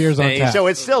 99 beers on tap. So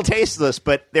it's still tasteless,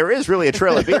 but there is really a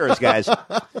trail of beers, guys.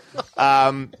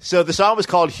 So the song was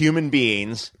called Human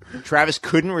Beings. Travis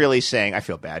couldn't really sing. I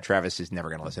feel bad. Travis is never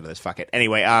going to listen to this. Fuck it.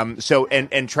 Anyway, so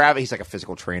Travis, he's like a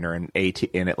physical trainer in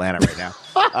Atlanta right now.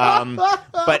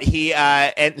 But he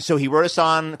so he wrote a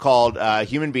song called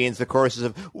Human Beings. The chorus is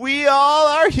of "We all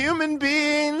are human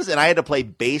beings," and I had to play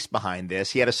bass behind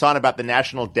this. He had a song about the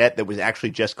national debt that was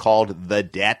actually just called "The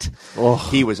Debt."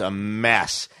 He was a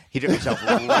mess. He took himself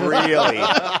really,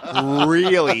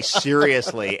 really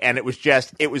seriously, and it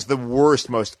was the worst,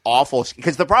 most awful.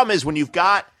 Because the problem is when you've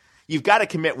got to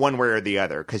commit one way or the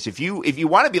other. Because if you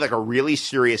want to be like a really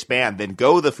serious band, then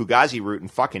go the Fugazi route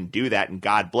and fucking do that, and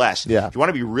God bless. Yeah. If you want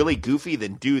to be really goofy,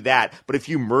 then do that. But if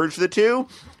you merge the two,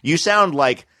 you sound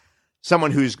like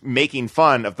someone who's making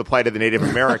fun of the plight of the Native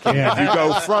American. If you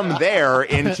go from there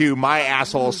into my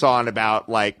asshole song about,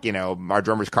 like, you know, our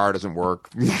drummer's car doesn't work.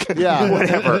 Yeah,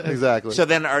 Whatever. Exactly. So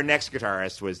then our next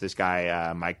guitarist was this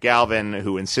guy, Mike Galvin,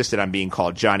 who insisted on being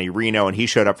called Johnny Reno, and he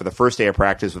showed up for the first day of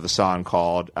practice with a song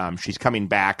called She's Coming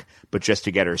Back, but Just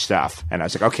to Get Her Stuff. And I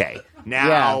was like, okay,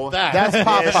 now that's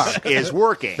pop this punk. is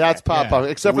working. That's pop punk,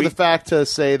 except for the fact to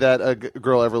say that a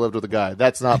girl ever lived with a guy.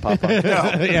 That's not pop punk.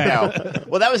 No.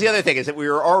 Well, that was the other thing, is that we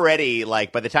were already,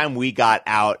 like, by the time we got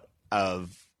out of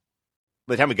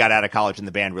college and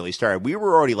the band really started, we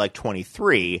were already like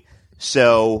 23.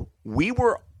 So we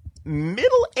were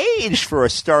middle-aged for a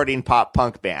starting pop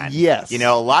punk band. Yes. You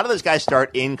know, a lot of those guys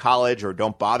start in college or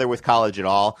don't bother with college at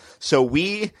all. So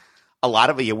a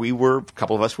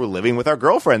couple of us were living with our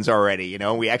girlfriends already. You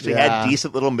know, we actually had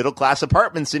decent little middle-class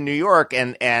apartments in New York,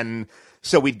 and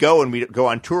so we'd go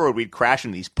on tour, and we'd crash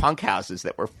in these punk houses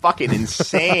that were fucking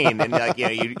insane. And, like, you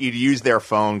know, you'd use their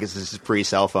phone because this is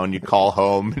pre-cell phone. You'd call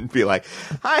home and be like,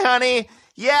 "Hi, honey.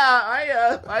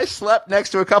 Yeah, I slept next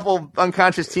to a couple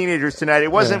unconscious teenagers tonight.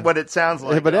 It wasn't what it sounds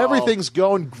like. But at all. everything's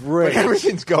going great. But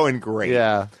everything's going great.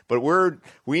 Yeah. But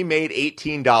we made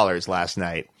 $18 last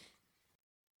night.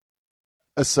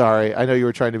 Sorry, I know you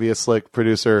were trying to be a slick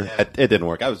producer. It didn't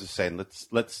work. I was just saying,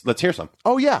 let's hear some.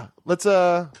 Oh yeah, let's.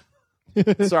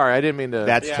 Sorry, I didn't mean to.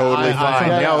 That's totally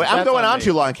fine. No, I'm going on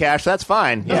too long, Cash. That's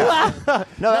fine. Yeah.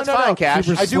 No, that's fine, Cash.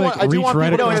 Super I do want slick, reach people right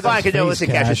to know across It's fine. his No, face, listen,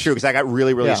 Cash, it's true, because I got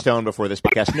really, really stoned before this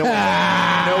podcast. No, wait,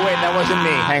 that wasn't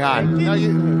me. Hang on.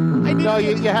 No,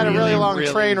 you had a really long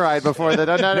train ride before that.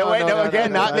 No, wait,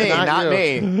 again, not me. Not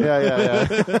me. Yeah.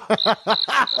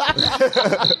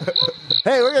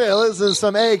 Hey, we're gonna listen to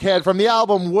some Egghead from the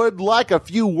album "Would Like a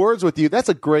Few Words with You." That's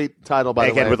a great title, by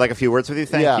the way. Egghead would like a few words with you.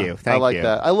 Thank you. I like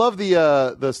that. I love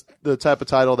the type of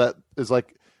title that is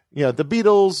like, you know, the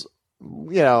Beatles.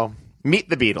 You know, Meet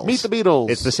the Beatles. Meet the Beatles.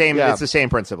 It's the same. Yeah. It's the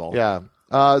same principle. Yeah.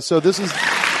 So this is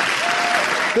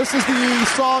the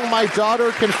song "My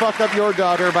Daughter Can Fuck Up Your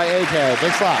Daughter" by Egghead.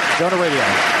 Thanks a lot. Jonah Radio.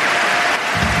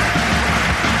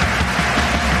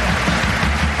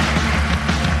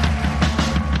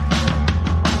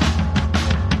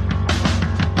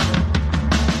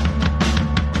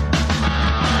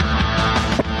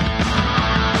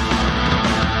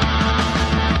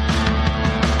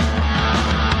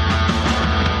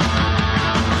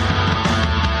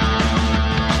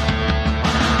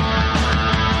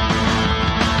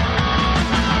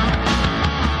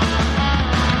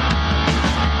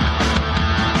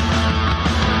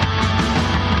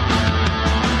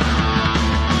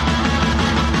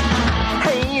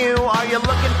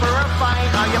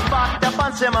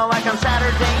 Like on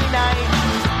Saturday night.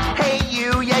 Hey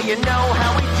you, yeah, you know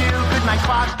how we do. Good night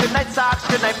clocks, good night socks,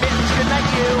 good night mittens, good night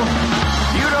you.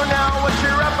 You don't know what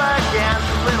you're up against.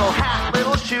 Little hat,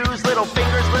 little shoes, little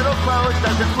fingers, little clothes.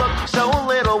 Doesn't look so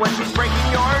little when she's breaking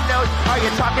your nose. Are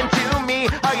you talking to me?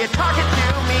 Are you talking to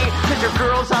me? Cause your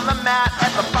girl's on the mat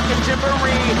at the fucking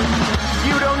Gymboree.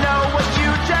 You don't know what you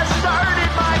just started.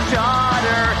 My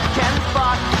daughter can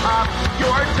fuck up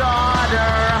your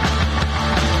daughter.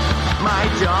 My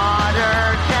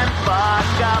daughter can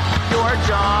fuck up your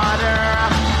daughter.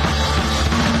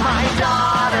 My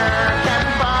daughter can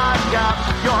fuck up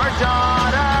your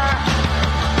daughter.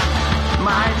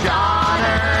 My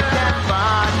daughter can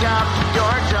fuck up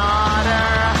your daughter.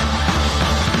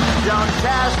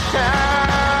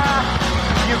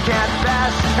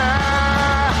 test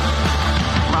her.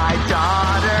 My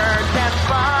daughter can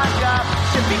fuck up.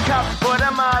 Sippy cup, put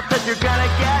 'em up, cause you're gonna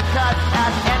get cut.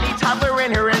 Ask any toddler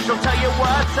in her and she'll tell you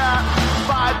what's up.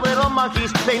 5 little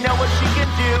monkeys, they know what she can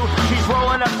do. She's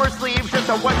rolling up her sleeves just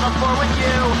to wipe the floor with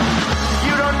you.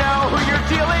 You don't know who you're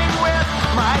dealing with.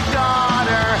 My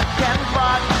daughter can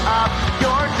fuck up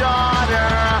your daughter.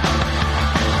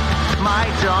 My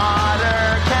daughter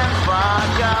can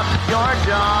fuck up your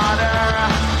daughter.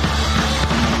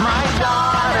 My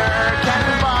daughter can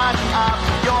fuck up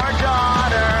your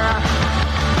daughter.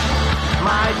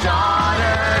 My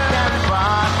daughter can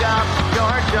fuck up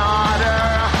your daughter.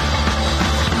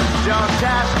 Don't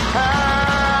test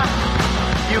her.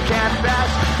 You can't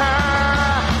best her.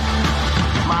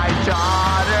 My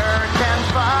daughter can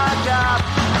fuck up.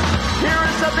 Here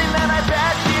is something that I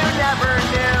bet you never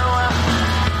knew.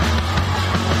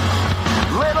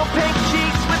 Little pink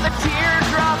cheeks with a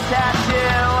teardrop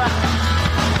tattoo.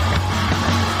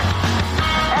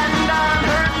 And on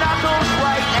her knuckles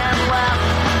right and left.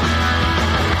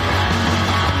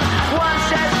 One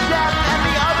says death and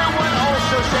the other one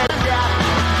also says death.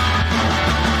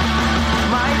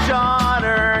 My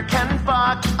daughter can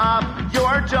fuck up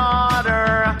your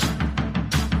daughter.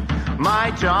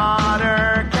 My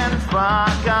daughter can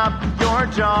fuck up your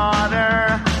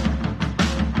daughter.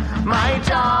 My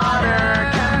daughter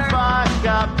can fuck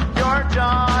up your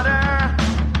daughter.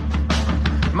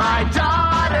 My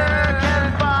daughter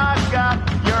can fuck up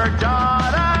your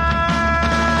daughter.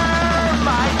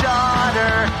 My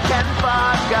daughter can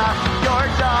fuck up your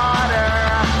daughter.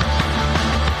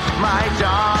 My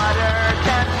daughter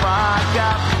can fuck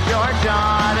up your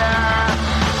daughter.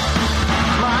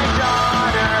 My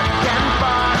daughter can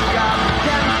fuck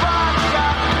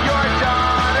up your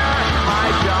daughter. My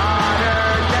daughter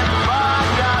can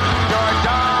fuck up your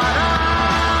daughter.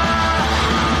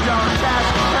 Don't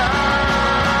test her.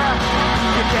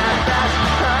 You can't test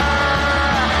her.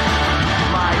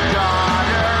 My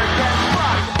daughter can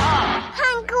fuck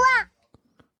up.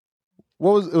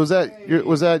 What was that?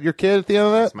 Was that your kid at the end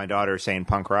of that? It's my daughter saying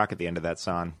punk rock at the end of that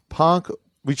song. Punk.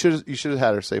 You should have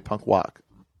had her say punk walk.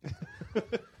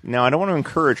 No, I don't want to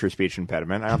encourage her speech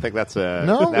impediment. I don't think that's a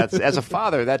No? That's as a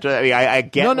father. That I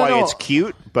get No. why it's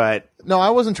cute, but No,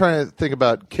 I wasn't trying to think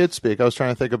about kid speak. I was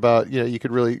trying to think about you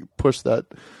could really push that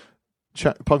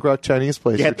punk rock Chinese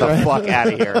place. get the fuck out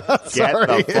of here.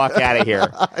 Get the fuck out of here.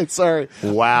 I'm sorry.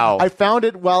 Wow. I found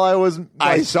it while I was.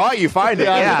 I saw you find it.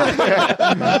 Yeah,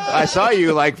 I saw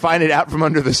you find it out from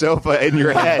under the sofa in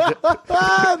your head.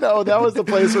 No, that was the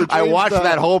place where I James watched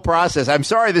that whole process. I'm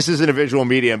sorry this isn't a visual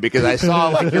medium because I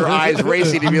saw your eyes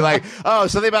racing to be like, oh,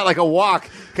 something about a walk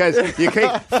because you keep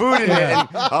food in it. And,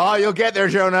 oh, you'll get there,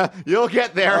 Jonah. You'll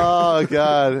get there. Oh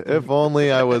God! If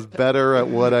only I was better at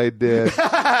what I did.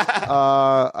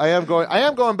 I am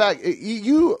going back.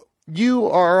 You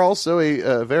are also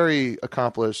a very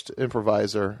accomplished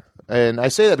improviser, and I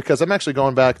say that because I'm actually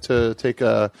going back to take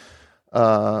an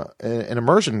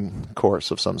immersion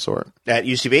course of some sort At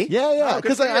UCB? Yeah.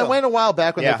 Because I went a while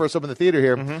back when they first opened the theater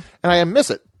here, and I miss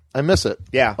it.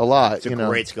 Yeah, a lot. It's a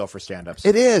great skill for stand-ups.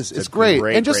 It is. It's great.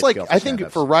 And just great skill for I think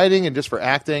stand-ups. for writing and just for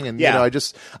acting, and there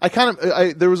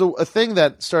was a thing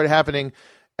that started happening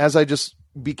as I just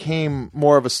became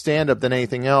more of a stand-up than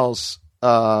anything else.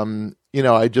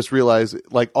 I just realized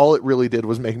all it really did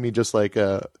was make me just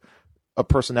a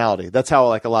personality. That's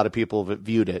how a lot of people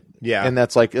viewed it. Yeah. And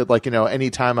that's any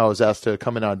time I was asked to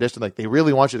come in and audition, they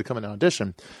really want you to come in and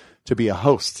audition to be a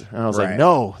host. And I was like,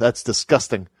 no, that's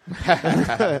disgusting.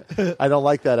 I don't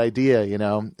like that idea,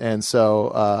 And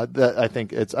so I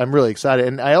think I'm really excited.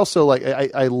 And I also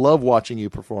I love watching you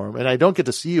perform, and I don't get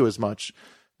to see you as much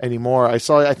anymore. I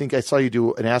think I saw you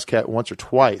do an ASCAT once or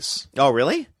twice. Oh,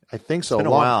 really? I think so. It's been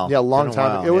a while. Yeah, a long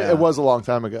time. It was a long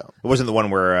time ago. It wasn't the one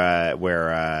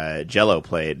where Jello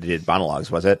did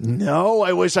monologues, was it? No,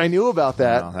 I wish I knew about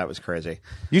that. No, that was crazy.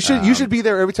 You should be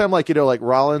there every time, like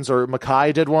Rollins or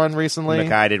Mackay did one recently.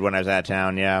 Mackay did when I was out of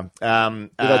town. Yeah. Did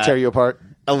that tear you apart?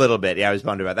 A little bit. Yeah, I was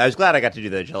bummed about that. I was glad I got to do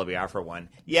the Jello Biafra one.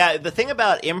 Yeah, the thing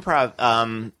about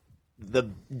improv,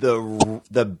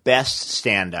 the best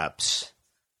stand-ups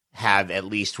have at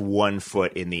least one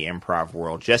foot in the improv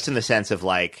world, just in the sense of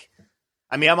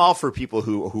I'm all for people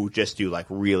who just do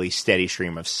really steady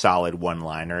stream of solid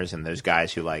one-liners, and those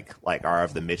guys who are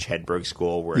of the Mitch Hedberg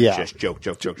school where it's just joke.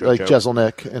 Like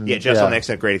Jeselnik. Jeselnik's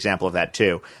a great example of that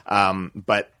too.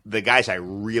 But the guys I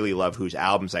really love whose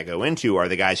albums I go into are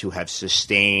the guys who have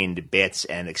sustained bits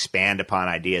and expand upon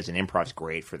ideas, and improv's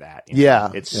great for that. you know?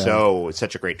 Yeah, It's yeah. it's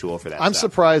such a great tool for that I'm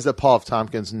stuff. surprised that Paul F.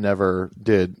 Tompkins never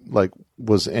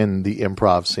was in the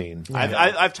improv scene.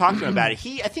 I've talked to him about it.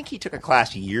 I think he took a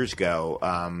class years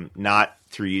ago, not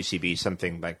through UCB,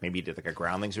 something like maybe he did like a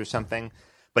Groundlings or something.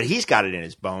 But he's got it in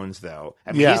his bones, though.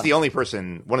 I mean, Yeah. he's one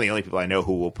of the only people I know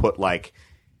who will put like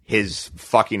his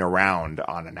fucking around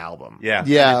on an album. Yeah.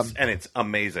 Yeah. And it's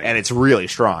amazing. And it's really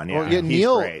strong. Yeah, Well, yeah, he's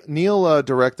great. Neil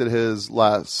directed his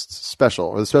last special,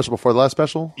 or the special before the last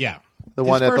special. Yeah. The His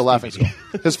one at the first Laughing DVD.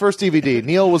 School. His first DVD.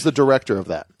 Neil was the director of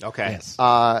that. Okay. Yes.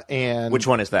 And Which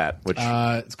one is that? Which?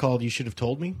 It's called You Should Have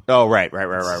Told Me. Oh, right.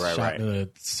 Shot in a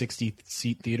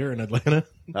 60-seat theater in Atlanta.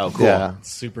 Oh, cool. Yeah.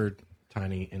 Super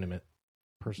tiny, intimate,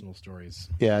 personal stories.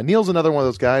 Yeah, Neil's another one of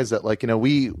those guys that, like,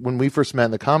 when we first met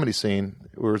in the comedy scene,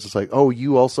 we were just like, oh,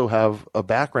 you also have a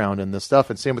background in this stuff.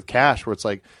 And same with Cash, where it's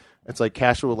like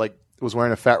Cash was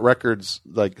wearing a Fat Records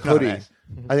hoodie. nice.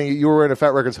 I think you were wearing a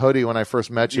Fat Records hoodie when I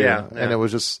first met you, Yeah, and it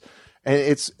was just.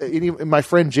 And my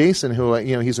friend Jason, who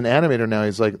he's an animator now,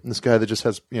 he's like this guy that just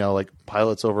has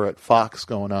pilots over at Fox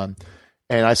going on.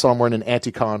 And I saw him wearing an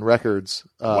Anticon Records,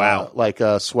 Wow.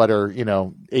 a sweater,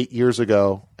 8 years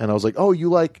ago. And I was like, oh, you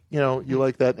like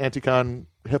that Anticon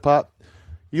hip hop?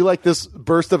 You like this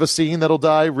burst of a scene that'll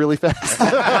die really fast?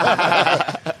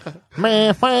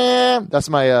 That's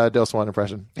my Dos One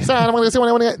impression.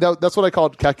 That's what I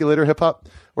called calculator hip hop,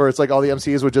 where it's like all the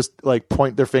MCs would just like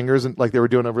point their fingers and like they were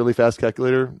doing a really fast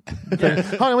calculator. Divided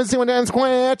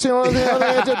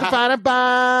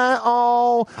by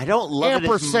all I don't love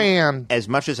ampersand. it as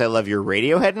much as I love your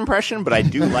Radiohead impression, but I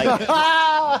do like it.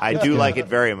 I do like it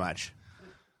very much.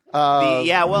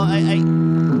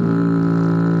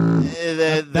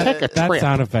 That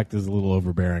sound effect is a little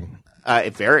overbearing.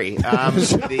 Very. I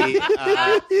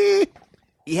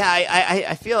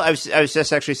feel I was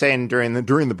just actually saying during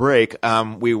the break,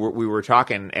 we were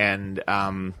talking,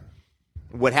 and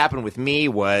what happened with me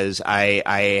was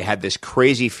I had this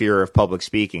crazy fear of public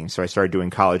speaking, so I started doing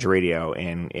college radio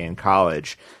in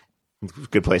college.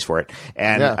 Good place for it,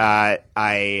 and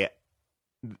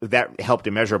that helped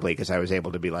immeasurably because I was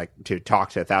able to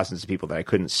talk to thousands of people that I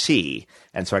couldn't see,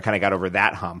 and so I kind of got over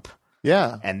that hump.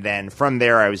 Yeah. And then from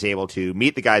there, I was able to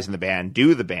meet the guys in the band,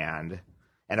 do the band.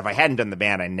 And if I hadn't done the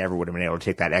band, I never would have been able to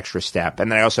take that extra step.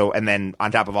 And then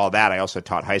on top of all that, I also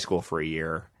taught high school for a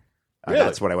year.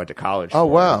 That's what I went to college Oh,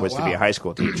 for, wow. was to be a high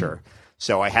school teacher.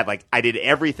 So I did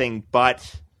everything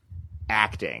but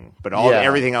acting, but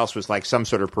everything else was like some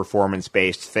sort of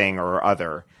performance-based thing or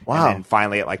other. Wow. And then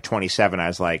finally at 27, I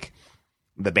was like,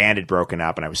 the band had broken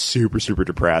up, and I was super, super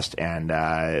depressed. And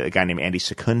a guy named Andy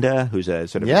Secunda, who's a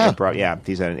sort of improv,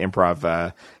 he's an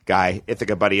improv guy,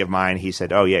 Ithaca buddy of mine. He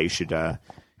said, "Oh yeah, you should try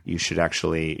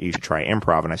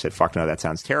improv." And I said, "Fuck no, that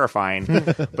sounds terrifying."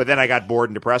 But then I got bored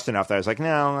and depressed enough that I was like,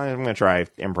 "No, I'm going to try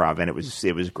improv," and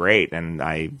it was great. And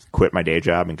I quit my day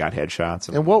job and got headshots.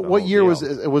 And what year was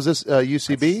this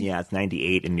UCB? Yeah, it's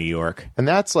 98 in New York. And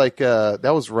that's that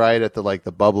was right at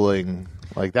the bubbling.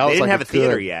 That was They didn't have a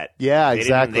theater good- yet. Yeah, They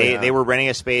exactly. didn't- They were renting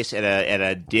a space at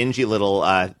a dingy little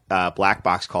black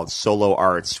box called Solo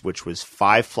Arts, which was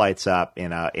 5 flights up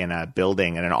in a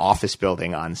building, in an office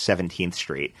building on 17th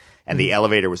Street, and the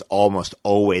elevator was almost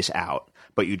always out.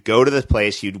 But you'd go to this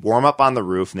place, you'd warm up on the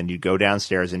roof, and then you'd go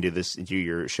downstairs and do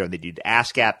your show. They did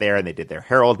ASCAT there, and they did their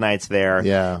Herald nights there.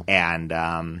 Yeah. And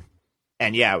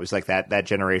it was like that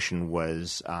generation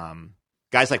was.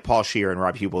 Guys like Paul Scheer and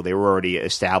Rob Hubel, they were already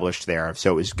established there.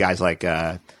 So it was guys like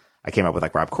I came up with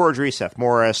Rob Corddry, Seth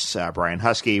Morris, Brian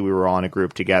Husky. We were all in a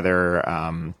group together.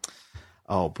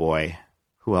 Oh boy,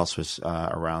 who else was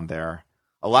around there?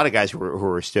 A lot of guys who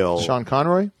were still. Sean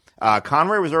Conroy.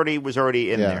 Conroy was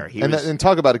already in there. And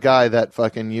talk about a guy that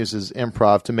fucking uses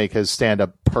improv to make his stand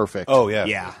up perfect. Oh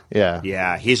yeah.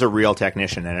 yeah. He's a real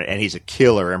technician, and he's a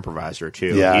killer improviser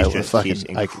too. Yeah, he's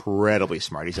incredibly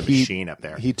smart. He's a machine up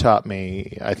there. He taught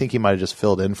me. I think he might have just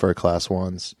filled in for a class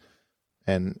once,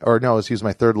 he was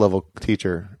my 3rd level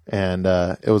teacher, and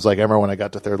it was like I remember when I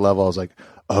got to 3rd level, I was like,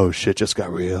 oh shit, just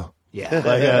got real. Yeah,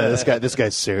 this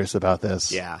guy's serious about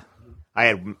this. Yeah.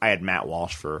 I had Matt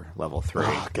Walsh for level 3.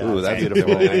 Oh, God, Ooh, that's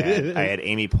beautiful. I had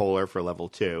Amy Poehler for level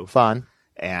 2. Fun.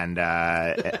 And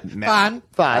met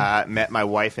my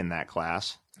wife in that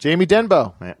class. Jamie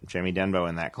Denbo. Met Jamie Denbo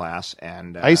in that class,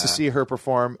 and I used to see her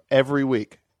perform every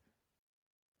week.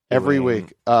 Every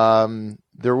week.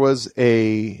 There was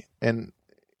it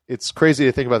it's crazy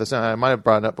to think about this. And I might have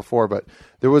brought it up before, but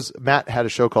Matt had a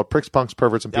show called Pricks, Punks,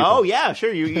 Perverts, and People. Oh yeah,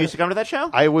 sure. You used to come to that show.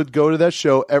 I would go to that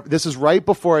show. This is right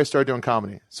before I started doing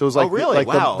comedy. So it was like, really? like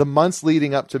Wow. the months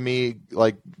leading up to me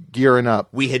like gearing up.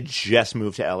 We had just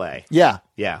moved to L.A. Yeah.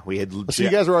 Yeah, we had. So you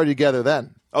guys were already together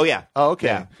then. Oh yeah. Oh, okay.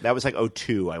 Yeah. That was like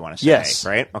 2002, I want to say. Yes.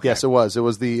 Right. Okay. Yes, it was. It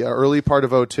was the early part of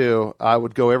 2002. I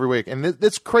would go every week, and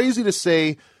it's crazy to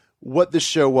say what this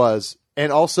show was,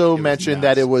 and also mention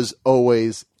that it was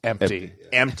always empty.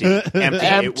 Empty.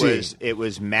 Empty. It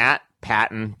was Matt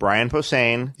Patton, Brian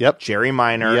Posehn, Yep. Jerry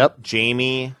Minor, Yep.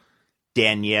 Jamie,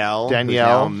 Danielle,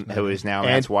 who is now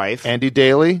Matt's wife. Andy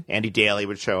Daly, Andy Daly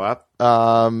would show up.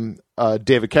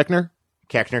 David Keckner.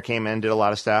 Keckner came in, did a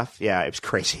lot of stuff. Yeah, it was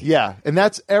crazy. Yeah, and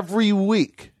that's every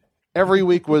week. Every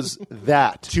week was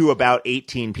that. To about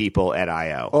 18 people at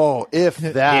I.O. Oh, if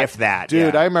that. If that,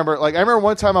 Dude, yeah. I remember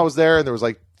one time I was there and there was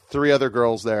like 3 other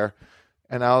girls there,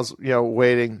 and I was,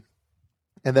 waiting,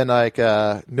 and then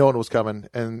no one was coming,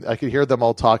 and I could hear them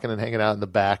all talking and hanging out in the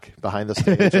back behind the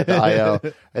stage at the I.O.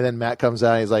 And then Matt comes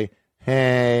out and he's like,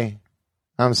 "Hey,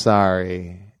 I'm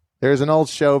sorry. There's an old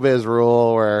showbiz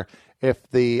rule where if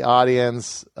the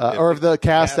audience or if the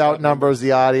cast outnumbers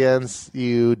the audience,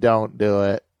 you don't do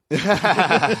it. You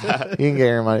can get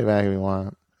your money back if you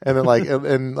want." And then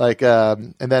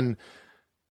and then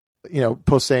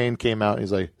Posehn came out and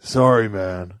he's like, "Sorry,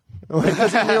 man."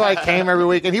 Because he came every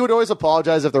week, and he would always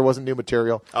apologize if there wasn't new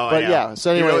material. Oh, but yeah.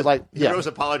 So anyway, he always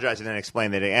apologized and then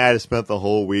explained that I spent the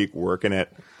whole week working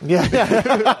it. yeah.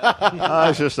 I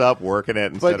was just up working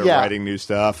it instead of writing new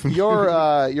stuff.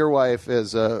 Your wife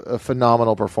is a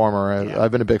phenomenal performer.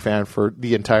 I've been a big fan for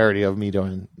the entirety of me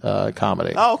doing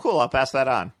comedy. Oh, cool! I'll pass that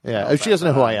on. Yeah, she doesn't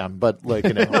know who I am, but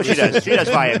No, she does. She does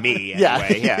via me.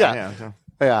 Anyway. Yeah.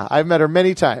 Yeah, I've met her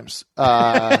many times.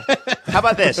 How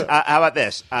about this?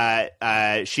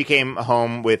 She came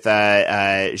home with.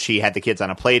 She had the kids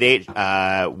on a play date.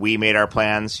 We made our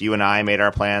plans. You and I made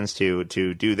our plans to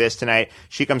do this tonight.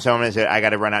 She comes home and said, "I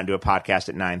got to run out and do a podcast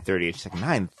at 9:30." She's like,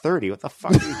 "9:30? What the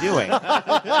fuck are you doing?" And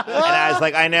I was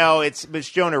like, "I know it's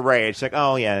Jonah Ray." She's like,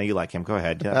 "Oh yeah, you like him? Go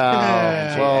ahead."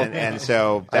 And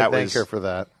so that I thank her for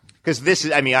that. Because this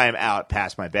is, I am out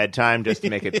past my bedtime, just to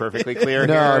make it perfectly clear.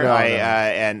 No.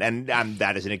 And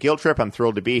that isn't a guilt trip. I'm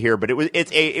thrilled to be here, but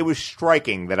it was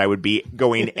striking that I would be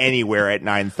going anywhere at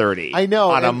 9:30. I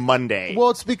know on a Monday. Well,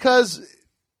 it's because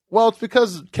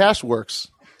Cash works.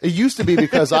 It used to be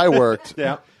because I worked.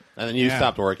 Yeah. And then you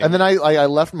stopped working. And then I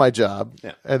left my job.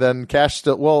 Yeah. And then Cash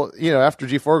still. Well, after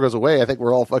G4 goes away, I think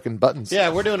we're all fucking buttons.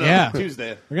 Yeah, we're doing it on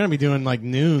Tuesday. We're gonna be doing like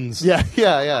noons.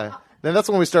 Yeah. Then that's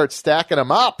when we start stacking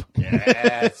them up.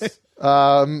 Yes. But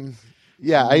I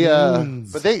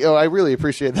really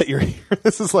appreciate that you're here.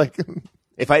 This is like,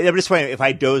 if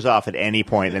I doze off at any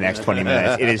point in the next 20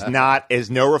 minutes, it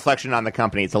is no reflection on the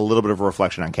company. It's a little bit of a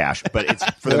reflection on Cash, but it's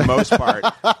for the most part,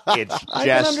 it's just I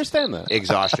can understand that.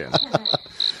 Exhaustion,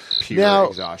 pure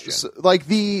exhaustion. So, like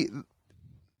the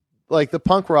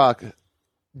punk rock.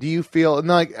 Do you feel?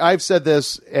 And I've said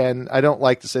this, and I don't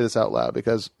like to say this out loud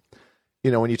because.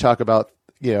 When you talk about,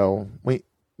 when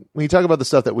you talk about the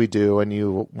stuff that we do and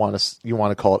you want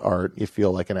to call it art, you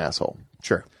feel like an asshole.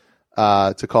 Sure.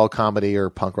 To call comedy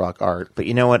or punk rock art. But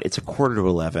you know what? It's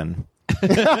 11:15.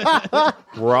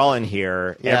 We're all in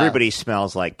here. Yeah. Everybody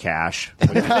smells like Cash.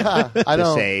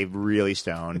 To say really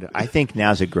stoned. I think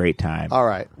now's a great time. All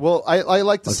right. Well, I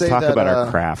like to Let's say talk that, about our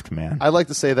craft, man. I like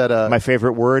to say that my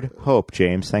favorite word, hope,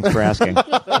 James. Thanks for asking.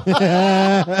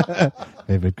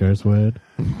 Favorite curse word.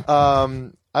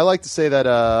 I like to say that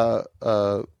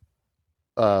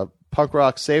punk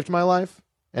rock saved my life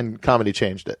and comedy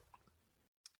changed it.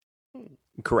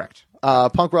 Correct.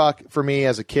 Punk rock for me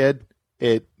as a kid,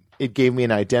 it gave me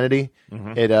an identity.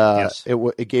 Mm-hmm.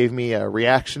 It gave me a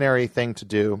reactionary thing to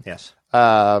do. Yes.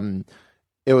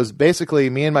 It was basically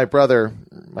me and my brother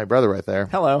right there.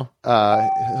 Hello.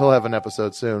 He'll have an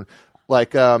episode soon.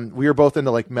 We were both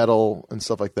into metal and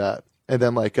stuff like that. And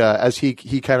then as he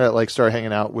kind of started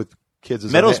hanging out with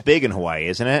kids. Metal's big in Hawaii,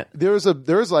 isn't it? There's a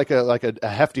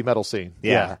hefty metal scene.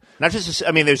 Yeah. Not just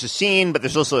there's a scene, but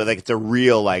there's also it's a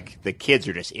real the kids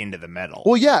are just into the metal.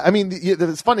 Well, yeah. I mean,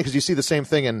 it's funny because you see the same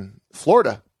thing in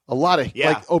Florida. A lot of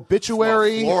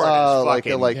Obituary,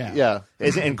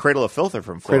 And Cradle of Filth are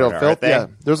from Florida. Cradle of Filth, yeah.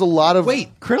 There's a lot of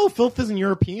Cradle of Filth isn't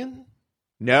European?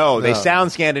 No, they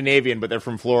sound Scandinavian, but they're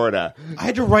from Florida. I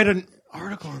had to write an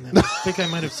article on them. I think I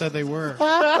might have said they were.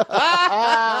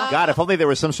 God, if only there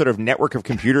was some sort of network of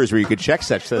computers where you could check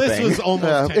such a This thing. was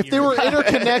almost 10 if they were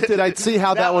interconnected, I'd see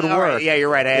how that would all work. right. Yeah, you're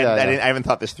right. I haven't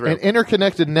thought this through. An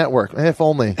interconnected network, if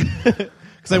only.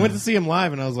 Because I went to see him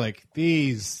live, and I was like,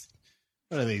 these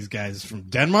What are these guys from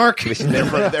Denmark?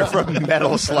 They're from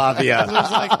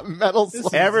Metalslavia. Metal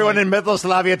Slug. Everyone in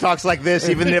Metalslavia talks like this,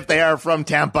 even if they are from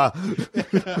Tampa.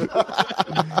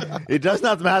 It does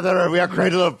not matter. We are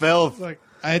cradle of filth. Like,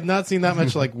 I had not seen that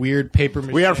much like weird paper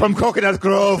mache. We are from Coconut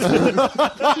Grove.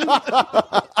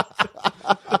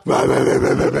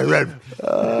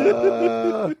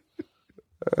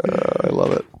 I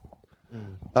love it.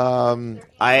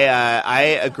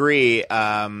 I agree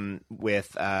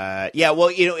with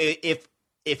well, you know,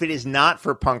 if it is not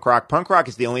for punk rock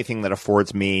is the only thing that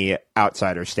affords me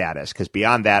outsider status, because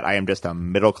beyond that I am just a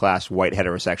middle class white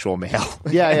heterosexual male.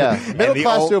 Yeah. Middle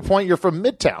class to a point. You're from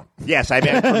Midtown. Yes, I'm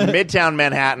from Midtown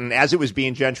Manhattan as it was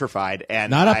being gentrified,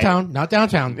 and Not uptown, not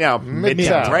downtown. No,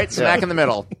 Midtown, right smack Yeah. in the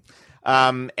middle.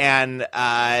 So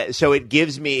it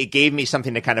gave me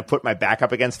something to kind of put my back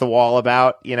up against the wall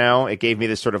about, you know. It gave me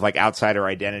this sort of like outsider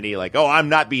identity, like, oh, I'm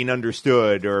not being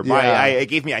understood, or it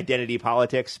gave me identity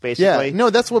politics, basically. Yeah,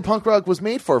 no, that's what punk rock was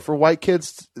made for white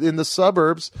kids in the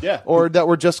suburbs, Yeah. or that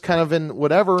were just kind of in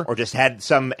whatever, Or just had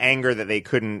some anger that they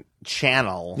couldn't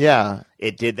channel. yeah,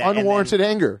 It did that. and then- unwarranted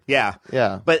anger. Yeah.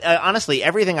 Yeah. But honestly,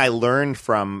 everything I learned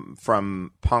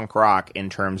from punk rock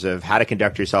in terms of how to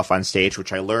conduct yourself on stage,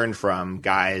 which I learned from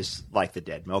guys like the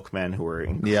Dead Milkmen, who were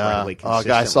incredibly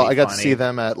consistently I got to funny. see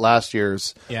them at last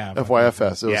year's Yeah,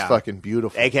 FYFS. It was Yeah. fucking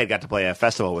beautiful. Egghead got to play a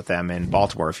festival with them in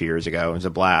Baltimore a few years ago. It was a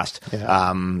blast.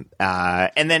 Yeah.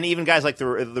 And then even guys like the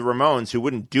Ramones, who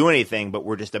wouldn't do anything, but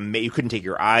were just you couldn't take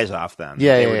your eyes off them.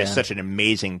 Yeah, they yeah, were yeah. just such an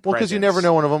amazing. Well, because you presence. never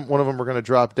know one of them were going to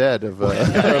drop dead. Of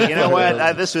You know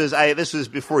what? This was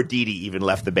before Dee Dee even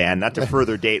left the band. Not to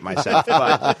further date myself,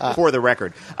 but for the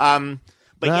record.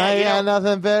 But yeah, I you got know,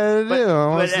 nothing better to do.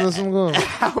 Let's listen to some-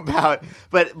 how about?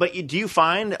 But do you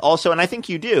find also, and I think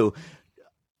you do.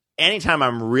 Anytime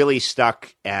I'm really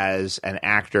stuck as an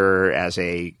actor, as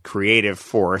a creative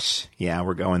force, yeah,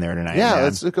 we're going there tonight. Yeah, man.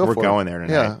 let's go We're for it. going there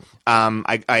tonight.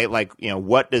 I like, you know,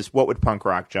 what would punk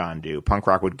rock John do? Punk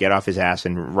rock would get off his ass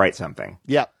and write something.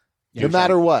 Yeah, no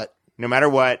matter what. No matter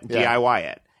what, Yeah. DIY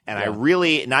it. And I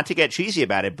really, not to get cheesy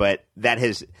about it, but that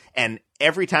has, and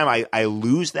every time I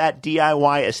lose that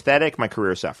DIY aesthetic, my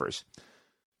career suffers.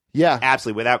 Yeah,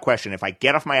 Absolutely, without question. If I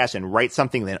get off my ass and write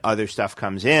something, then other stuff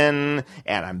comes in,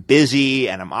 and I'm busy,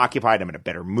 and I'm occupied, I'm in a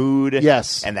better mood.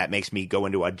 Yes. And that makes me go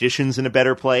into auditions in a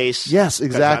better place. Yes, 'Cause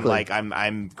exactly.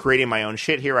 I'm creating my own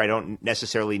shit here. I don't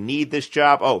necessarily need this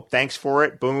job. Oh, thanks for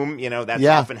it. Boom. You know, that's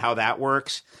Yeah. often how that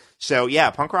works. So, yeah,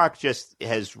 punk rock just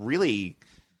has really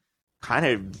kind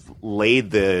of laid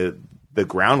the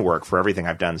groundwork for everything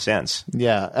I've done since.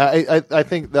 yeah. I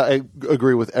think that I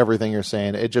agree with everything you're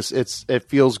saying. It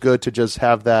feels good to just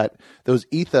have those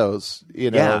ethos,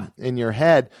 you know, Yeah. in your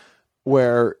head,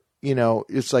 where you know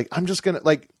it's like I'm just gonna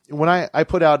like. When I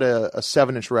put out a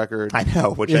 7-inch record, I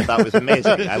know, which I thought was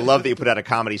amazing. I love that you put out a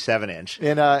comedy 7-inch.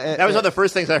 and That was one of the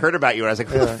first things I heard about you, and I was like,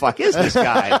 who the fuck is this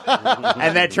guy?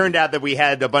 And then it turned out that we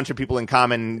had a bunch of people in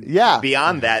common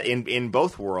beyond that in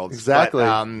both worlds. Exactly.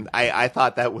 But, I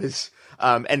thought that was,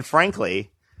 and frankly,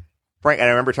 and I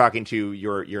remember talking to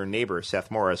your neighbor, Seth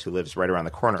Morris, who lives right around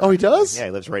the corner. Oh, he does? Yeah,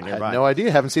 he lives right I nearby. had no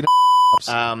idea. Haven't seen it.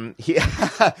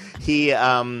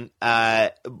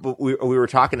 But we were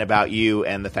talking about you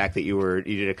and the fact that you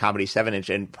did a comedy 7-inch,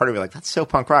 and part of me like, that's so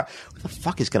punk rock. Who the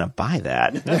fuck is going to buy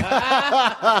that?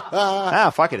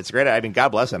 Fuck it, it's great. I mean, God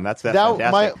bless him. That's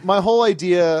fantastic. My whole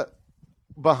idea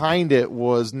behind it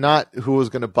was not who was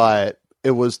going to buy it;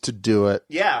 it was to do it.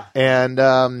 Yeah. And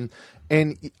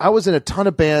I was in a ton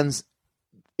of bands.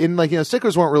 In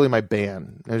Sticklers weren't really my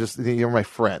band. They're just they were my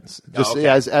friends. Just okay.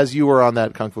 as you were on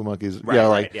that Kung Fu Monkeys. Right, yeah, right.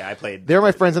 like Yeah, I played. they're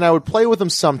my friends, and I would play with them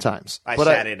sometimes. I but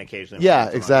sat in occasionally. Yeah,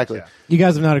 with exactly. Monkeys, You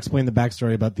guys have not explained the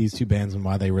backstory about these two bands and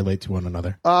why they relate to one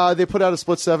another. They put out a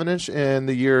split 7-inch in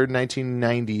the year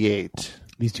 1998.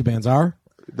 These two bands are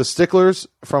The Sticklers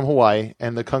from Hawaii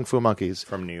and the Kung Fu Monkeys.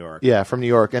 from New York. Yeah, from New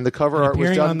York. And the cover art was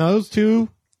appearing done on those two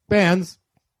bands.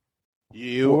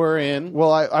 You were in.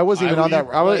 Well, I wasn't even I on that.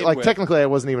 I was played like with. technically I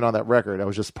wasn't even on that record. I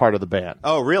was just part of the band.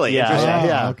 Oh, really? Yeah, Interesting.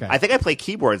 yeah. Okay. I think I play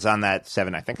keyboards on that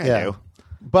 7. I think I Yeah. do.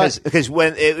 But Because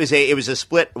when it was a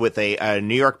split with a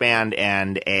New York band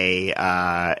and a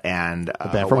band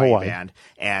from Hawaii. band,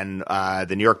 and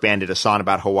the New York band did a song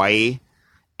about Hawaii,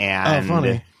 and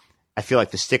funny. I feel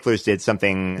like the Sticklers did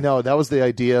something. no, that was the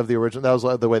idea of the original. That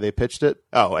was the way they pitched it.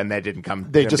 Oh, and that didn't come.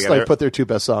 They come just together? like put their two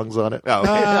best songs on it. Oh,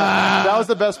 That was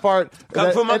the best part.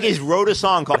 Kung Fu That- Monkeys wrote a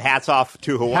song called "Hats Off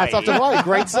to Hawaii." Hats off to Hawaii.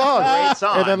 Great song. Great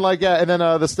song. And then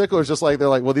the Sticklers just like they're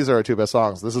like, well, these are our two best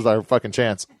songs. This is our fucking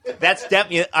chance. That's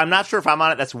definitely. I'm not sure if I'm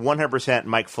on it. That's 100%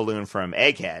 Mike Falloon from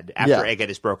Egghead. After Yeah. Egghead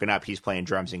is broken up, he's playing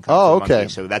drums in Kung Oh, Fu okay.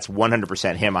 Monkeys, so that's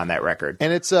 100% him on that record.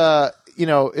 And it's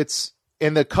it's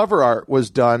and the cover art was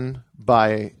done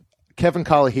by Kevin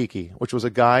Kalahiki, which was a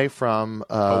guy from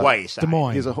Hawaii side. Des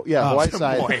Moines. He's Hawaii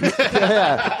side.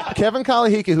 Yeah. Kevin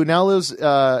Kalahiki, who now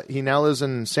lives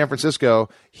in San Francisco.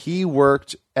 He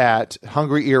worked at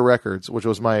Hungry Ear Records, which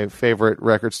was my favorite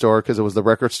record store because it was the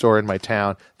record store in my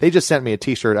town. They just sent me a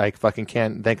T-shirt. I fucking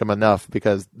can't thank them enough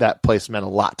because that place meant a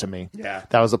lot to me. Yeah,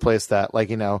 that was a place that,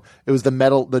 it was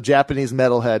the Japanese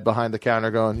metalhead behind the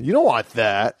counter going, "You don't want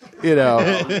that," It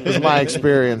was my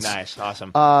experience. Nice,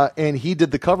 awesome. And he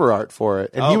did the cover art for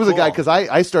it, and he was a guy because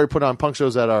I started putting on punk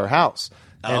shows at our house,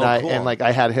 and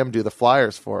I had him do the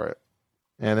flyers for it.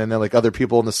 And then other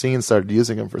people in the scene started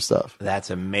using him for stuff. That's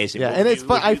amazing. Yeah, and it's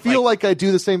fun. I feel like I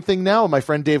do the same thing now with my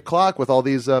friend Dave Clock with all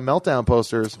these Meltdown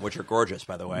posters. Which are gorgeous,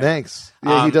 by the way. Thanks.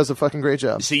 Yeah, he does a fucking great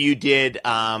job. So you did,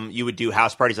 you would do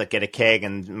house parties, like get a keg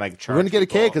and charge We're going to get a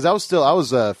keg because I was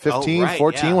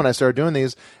 14, when I started doing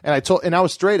these. And I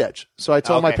was straight edge. So I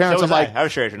told my parents, I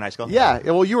was straight edge in high school. Yeah,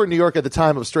 well, you were in New York at the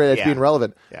time of straight edge being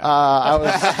relevant. Yeah.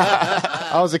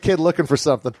 I was a kid looking for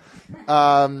something.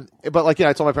 But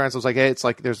I told my parents, I was like, hey,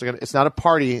 it's not a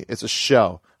party, it's a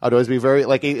show. I'd always be very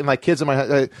and my kids in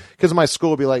my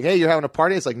school would be like, hey, you're having a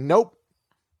party? It's like, nope,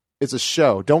 it's a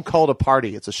show. Don't call it a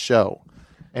party, it's a show.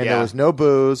 And there was no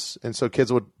booze, and so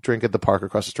kids would drink at the park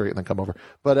across the street and then come over.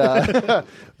 But I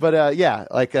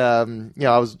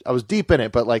was deep in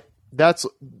it, but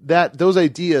those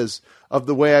ideas of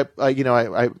the way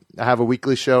I have a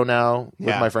weekly show now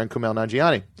with my friend Kumail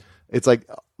Nanjiani. It's like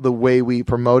the way we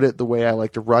promote it, the way I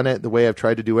like to run it, the way I've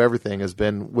tried to do everything has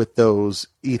been with those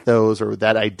ethos or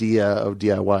that idea of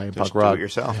DIY and punk rock. Do it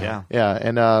yourself, yeah. Yeah,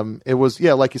 and it was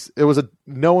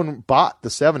no one bought the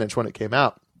 7-inch when it came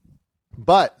out.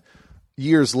 But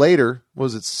years later,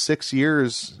 6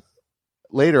 years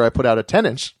later, I put out a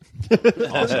 10-inch.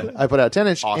 Awesome. I put out a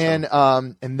 10-inch,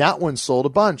 awesome. and that one sold a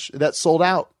bunch. That sold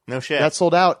out. No shit. That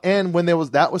sold out. And when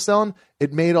that was selling,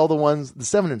 it made all the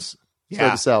 7-inch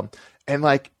started to sell. And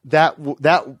that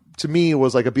to me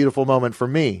was like a beautiful moment for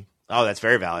me. Oh, that's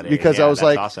very validating. Because I was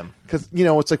that's awesome. Because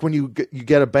it's like when you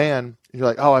get a band, you're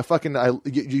like, oh,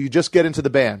 you just get into the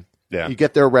band. Yeah. You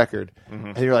get their record,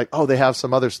 and you're like, oh, they have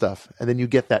some other stuff, and then you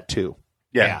get that too.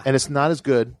 Yeah. And it's not as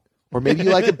good, or maybe you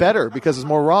like it better because it's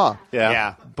more raw.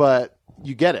 Yeah. But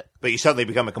you get it. But you suddenly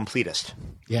become a completist.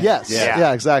 Yeah. Yes.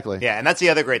 Yeah, exactly. Yeah, and that's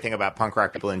the other great thing about punk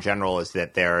rock people in general is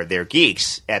that they're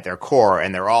geeks at their core,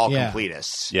 and they're all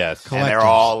completists. Yes. And they're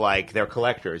all they're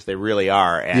collectors. They really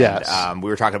are. And yes. We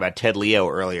were talking about Ted Leo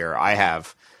earlier. I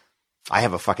have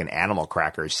a fucking Animal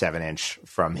Crackers 7-inch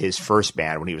from his first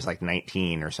band when he was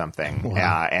 19 or something.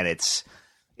 Wow. And it's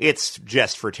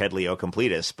just for Ted Leo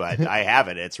completists, but I have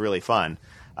it. It's really fun.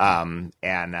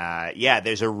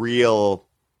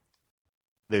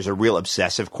 There's a real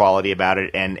obsessive quality about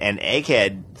it, and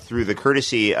Egghead, through the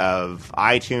courtesy of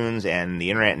iTunes and the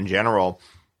internet in general,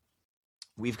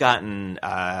 we've gotten.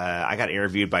 I got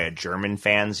interviewed by a German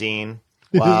fanzine.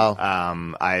 Wow.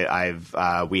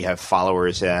 We have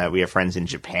followers. We have friends in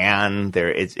Japan.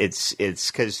 It's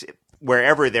because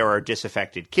wherever there are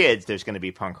disaffected kids, there's going to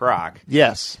be punk rock.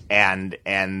 Yes. And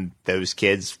those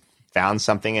kids found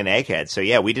something in Egghead. So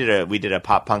yeah, we did a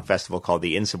pop punk festival called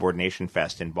the Insubordination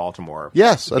Fest in Baltimore.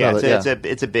 Yes, I know that.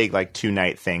 It's a big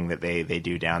 2-night thing that they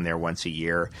do down there once a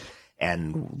year.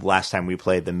 And last time we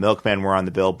played, the Milkmen were on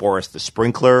the bill. Boris the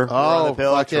Sprinkler were on the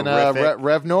bill. Fucking Rev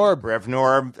Norb. Rev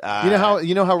Norb.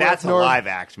 You know how that's Rev Norb, a live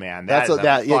act, man. That's a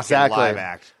fucking exactly. live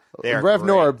act. Rev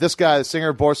Norb, this guy, the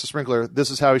singer Boris the Sprinkler. This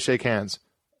is how he shake hands.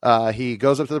 He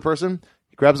goes up to the person,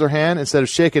 he grabs their hand. Instead of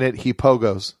shaking it, he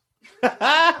pogos.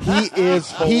 He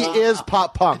is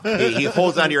pop punk. He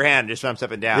holds onto your hand, just jumps up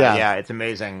and down. Yeah, it's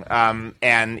amazing.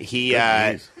 And he.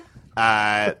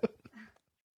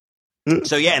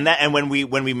 So yeah, and when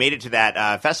we made it to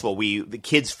that festival, the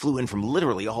kids flew in from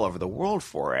literally all over the world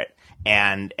for it,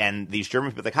 and these German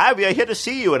people were like, "Hi, we are here to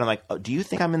see you," and I'm like, oh, "Do you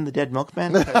think I'm in the Dead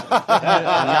Milkmen?" I'm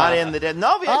not in the Dead.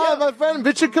 No, we are here. My friend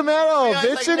Vincent Camaro.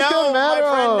 Vincent Camaro. My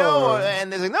friend, no.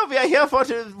 And they're like, "No, we are here for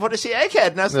to see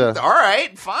Egghead." And I was like, "All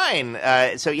right, fine."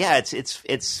 So yeah,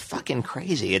 it's fucking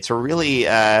crazy. It's a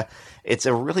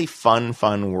really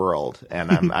fun world,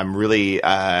 and I'm really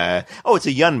it's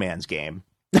a young man's game.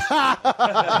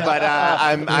 But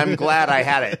I'm glad I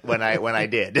had it when I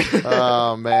did.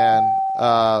 Oh man.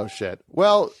 Oh shit.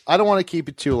 Well, I don't want to keep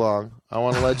it too long. I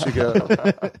want to let you go.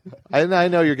 I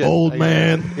know you're getting old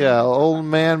man. Yeah, old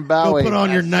man Bowie. Go put on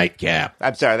your nightcap.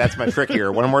 I'm sorry, that's my trick here.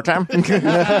 One more time. Go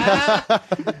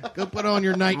put on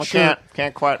your nightshirt.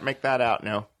 Can't quite make that out.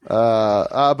 No.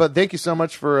 But thank you so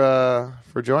much for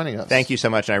joining us. Thank you so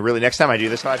much. And I really, next time I do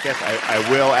this podcast, I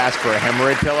will ask for a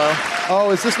hemorrhoid pillow.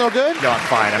 Oh, is this no good? No, I'm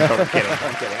fine. I'm totally kidding.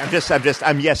 I'm kidding.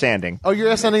 I'm yes-anding. Oh,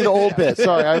 you're sending the old bit.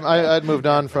 Sorry, I'd moved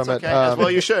on from it.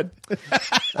 Well, you should.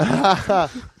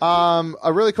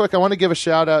 Really quick, I want to give a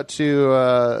shout out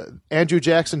to Andrew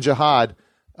Jackson Jihad,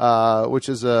 which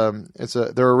is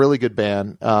they're a really good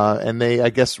band, and they, I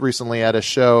guess, recently had a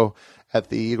show at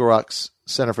the Eagle Rocks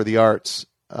Center for the Arts.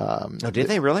 Did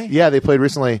they really? Yeah, they played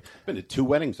recently. Been to 2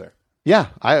 weddings there. Yeah,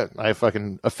 I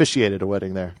fucking officiated a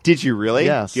wedding there. Did you really?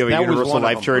 Yes. Do you have a That was Universal one of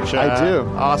Life them. Church? I do.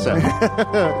 Awesome.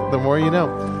 The more you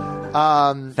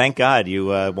know. Thank God you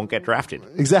won't get drafted.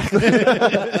 Exactly.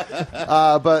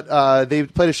 But they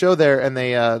played a show there, and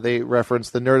they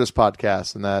referenced the Nerdist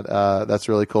podcast, and that's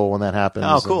really cool when that happens.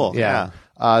 Oh, cool. And,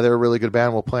 they're a really good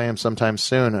band. We'll play them sometime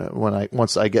soon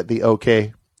once I get the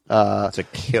okay. That's a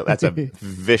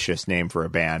vicious name for a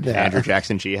band. Yeah. Andrew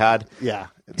Jackson Jihad. Yeah,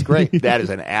 it's great. That is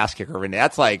an ass kicker. And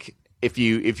that's like, if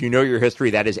you know your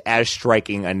history, that is as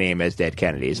striking a name as Dead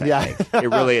Kennedys. I think it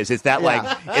really is. It's that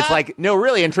it's like no,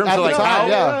 really, in terms At of the like time,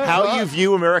 how you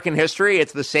view American history,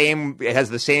 it's the same. It has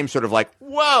the same sort of like,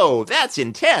 whoa, that's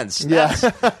intense. That's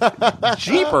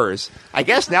jeepers. I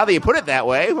guess now that you put it that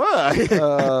way.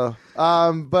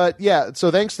 But yeah, so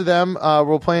thanks to them.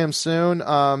 We'll play them soon.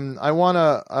 I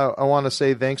wanna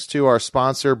say thanks to our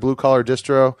sponsor,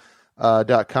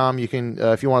 BlueCollarDistro.com. You can,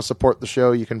 if you want to support the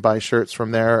show, you can buy shirts from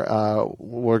there.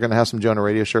 We're going to have some Jonah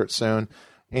Radio shirts soon.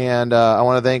 And I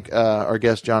want to thank our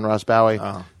guest, John Ross Bowie.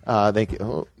 Thank you.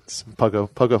 Oh, Pogo.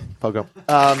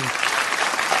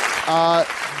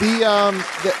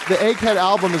 The Egghead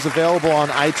album is available on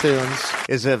iTunes.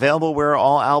 Is available where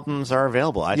all albums are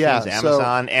available. iTunes,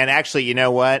 Amazon. And actually, you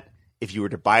know what? If you were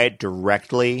to buy it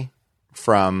directly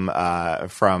from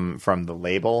the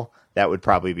label, that would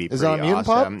probably be pretty it on Mutant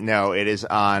Pop? awesome. No, it is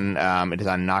on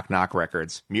Knock Knock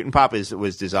Records. Mutant Pop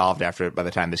was dissolved by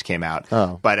the time this came out.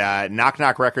 Oh. But Knock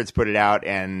Knock Records put it out,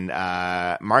 and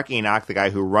Mark Enoch, the guy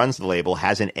who runs the label,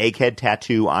 has an egghead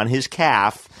tattoo on his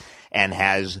calf and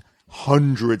has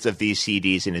hundreds of these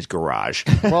CDs in his garage.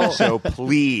 Well, so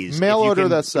please mail if you order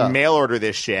can that stuff. Mail order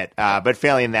this shit. But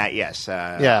failing that, yes.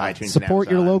 iTunes Support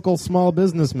and your Amazon. local small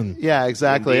businessman. Yeah,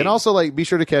 exactly. Indeed. And also, be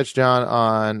sure to catch John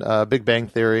on Big Bang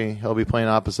Theory. He'll be playing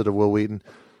opposite of Will Wheaton.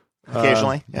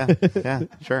 Occasionally. Yeah,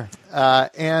 sure.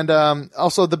 And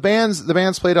also the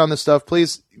bands played on this stuff.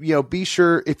 Please, be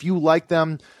sure if you like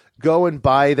them, go and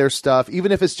buy their stuff,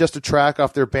 even if it's just a track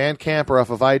off their Bandcamp or off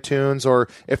of iTunes, or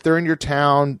if they're in your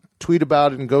town, tweet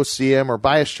about it and go see them, or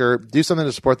buy a shirt. Do something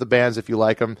to support the bands if you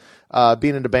like them.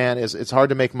 Being in a band it's hard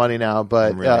to make money now,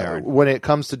 but Really hard. when it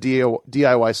comes to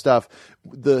DIY stuff,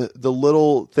 the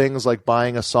little things like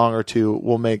buying a song or two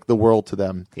will make the world to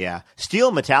them. Yeah.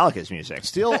 Steal Metallica's music.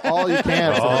 Steal all you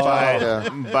can from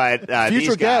Metallica. But Future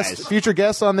these guys, future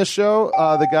guests on this show,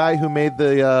 the guy who made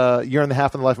the Year and a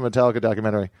Half in the Life of Metallica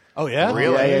documentary. Oh, yeah?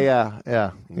 Really? Yeah.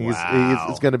 Wow.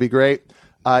 It's going to be great.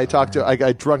 I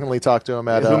drunkenly talked to him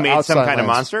at who made Some Outside Kind of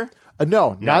Lands. Monster?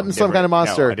 No, not in Some different. Kind of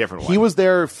Monster. No, a different He one. was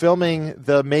there filming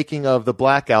the making of the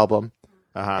Black Album,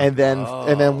 and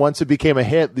then once it became a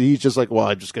hit, he's just like, well,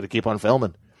 I'm just going to keep on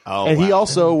filming. Oh, and he wow.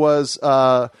 also was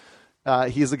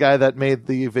he's the guy that made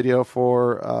the video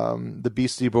for the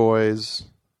Beastie Boys.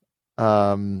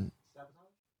 No,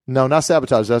 not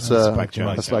Sabotage. That's Spike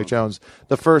Jonze. that's Spike Jonze.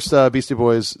 The first Beastie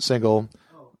Boys single,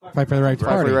 Fight for the right to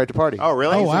 "Fight for party. the Right to Party." Oh,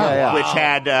 really? Oh, wow.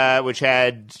 Yeah. Which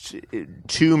had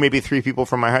 2, maybe 3 people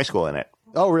from my high school in it.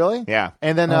 Oh, really? Yeah.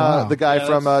 And then wow. the guy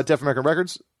from Def American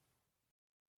Records,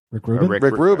 Rick Rubin? Rick-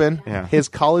 Rick Rubin, yeah. his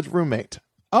college roommate.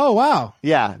 Oh, wow.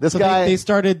 Yeah, this So guy. they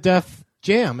started Def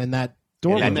Jam in that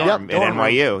dorm. In room. at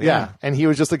NYU. yeah, and he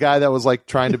was just a guy that was like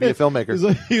trying to be a filmmaker.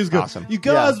 He was good. Awesome. You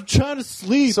guys Yeah. are trying to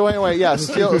sleep. So anyway, yeah,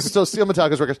 steal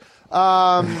Metallica's records.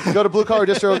 Go to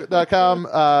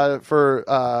BlueCollarDistro.com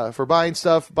for buying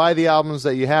stuff. Buy the albums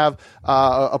that you have.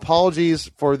 Apologies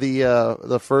for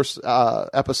the first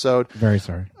episode. Very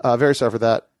sorry. Very sorry for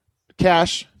that.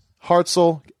 Cash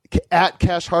Hartzell at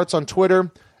Cash Hearts on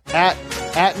Twitter.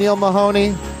 At Neil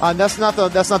Mahoney. That's not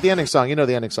the ending song. You know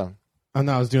the ending song. Oh,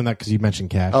 no, I was doing that because you mentioned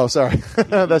Cash. Oh, sorry.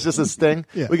 That's just a sting.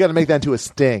 Yeah. We got to make that into a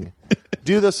sting.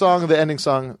 Do the ending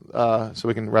song, so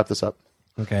we can wrap this up.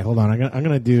 Okay, hold on. I'm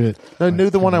gonna do it. No, do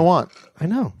the one I want. I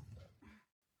know.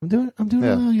 I'm doing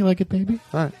Yeah. it. Oh, you like it, baby?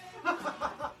 All right.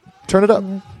 Turn it up.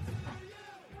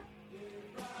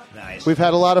 Nice. We've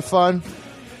had a lot of fun.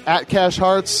 At Cash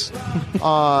Hearts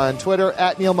on Twitter.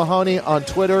 At Neil Mahoney on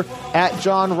Twitter. At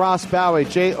John Ross Bowie.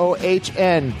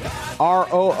 JohnRossBowie.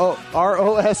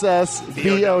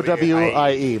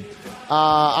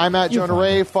 I'm at Jonah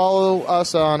Ray. Follow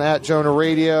us on at Jonah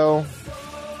Radio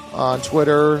on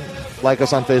Twitter. Like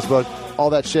us on Facebook. All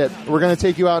that shit. We're going to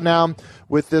take you out now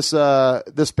with this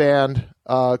band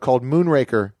called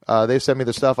Moonraker. They sent me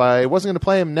the stuff. I wasn't going to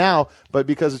play them now, but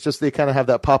because it's just they kind of have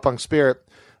that pop punk spirit.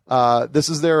 This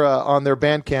is their on their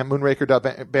Bandcamp,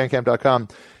 moonraker.bandcamp.com.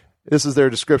 This is their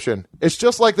description. It's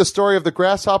just like the story of the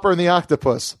grasshopper and the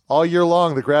octopus. All year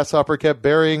long, the grasshopper kept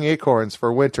burying acorns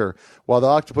for winter, while the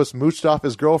octopus mooched off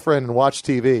his girlfriend and watched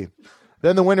TV.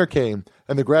 Then the winter came,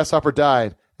 and the grasshopper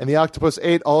died, and the octopus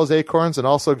ate all his acorns, and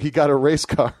also he got a race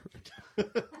car.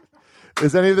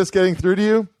 Is any of this getting through to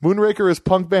you? Moonraker is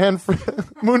punk band from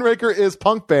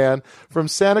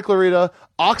Santa Clarita,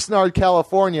 Oxnard,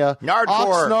 California.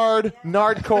 Nardcore.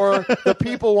 Nardcore. The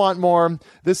people want more.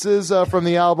 This is from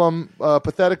the album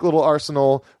Pathetic Little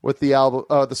Arsenal with the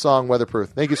song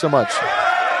Weatherproof. Thank you so much.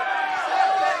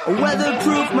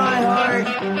 Weatherproof my heart,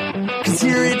 'cause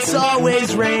here it's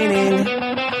always raining.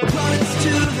 Promise to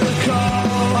the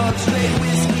call of straight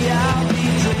whiskey I'll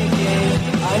be drinking.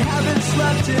 I haven't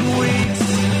slept in weeks.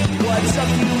 What's a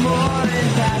few more in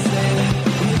passing?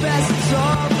 The best is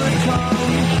all but come,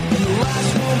 and the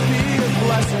last won't be a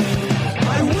blessing.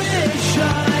 I wish I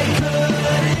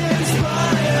could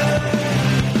inspire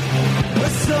a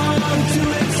song to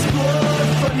explode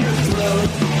from your throat.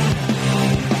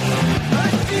 I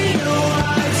feel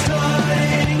like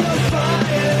starting a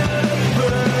fire,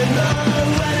 burn the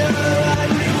letter I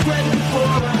regret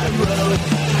before I wrote.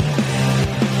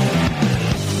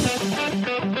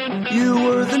 You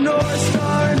were the North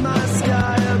Star in my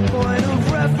sky, a point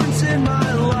of reference in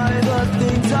my life. The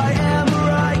things I am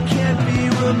or I can't be,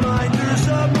 reminders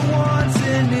of my wants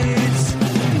and needs.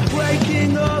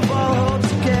 Breaking of all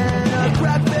hopes again, a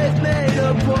cracked faith made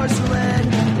of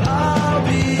porcelain. I'll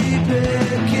be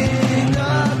picking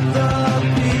up the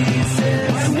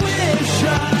pieces. I wish I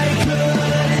could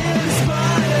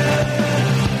inspire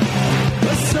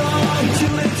a song to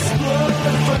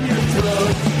explode from your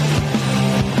throat.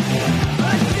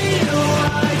 I feel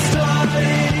like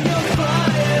starting a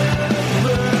fire,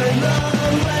 burn the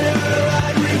letter I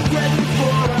regret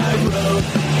before I wrote.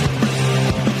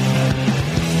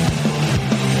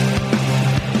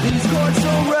 These chords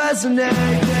don't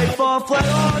resonate, they fall flat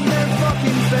on their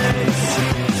fucking face.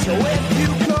 So if you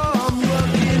come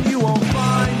looking, you won't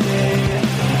find me.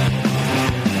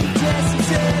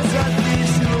 Distances are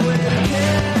these the way the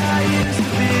kid I used to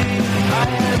be. I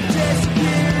have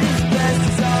disappeared as best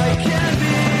as I can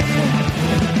be.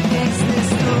 Is this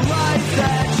the life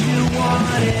that you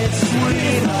wanted,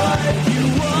 sweetheart? You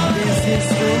want? Is this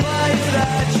the life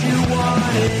that you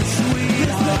wanted,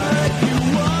 sweetheart? You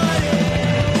wanted?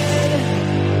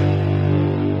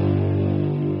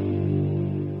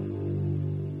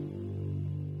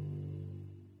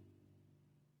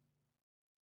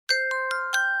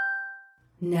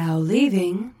 Now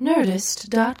leaving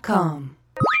Nerdist.com.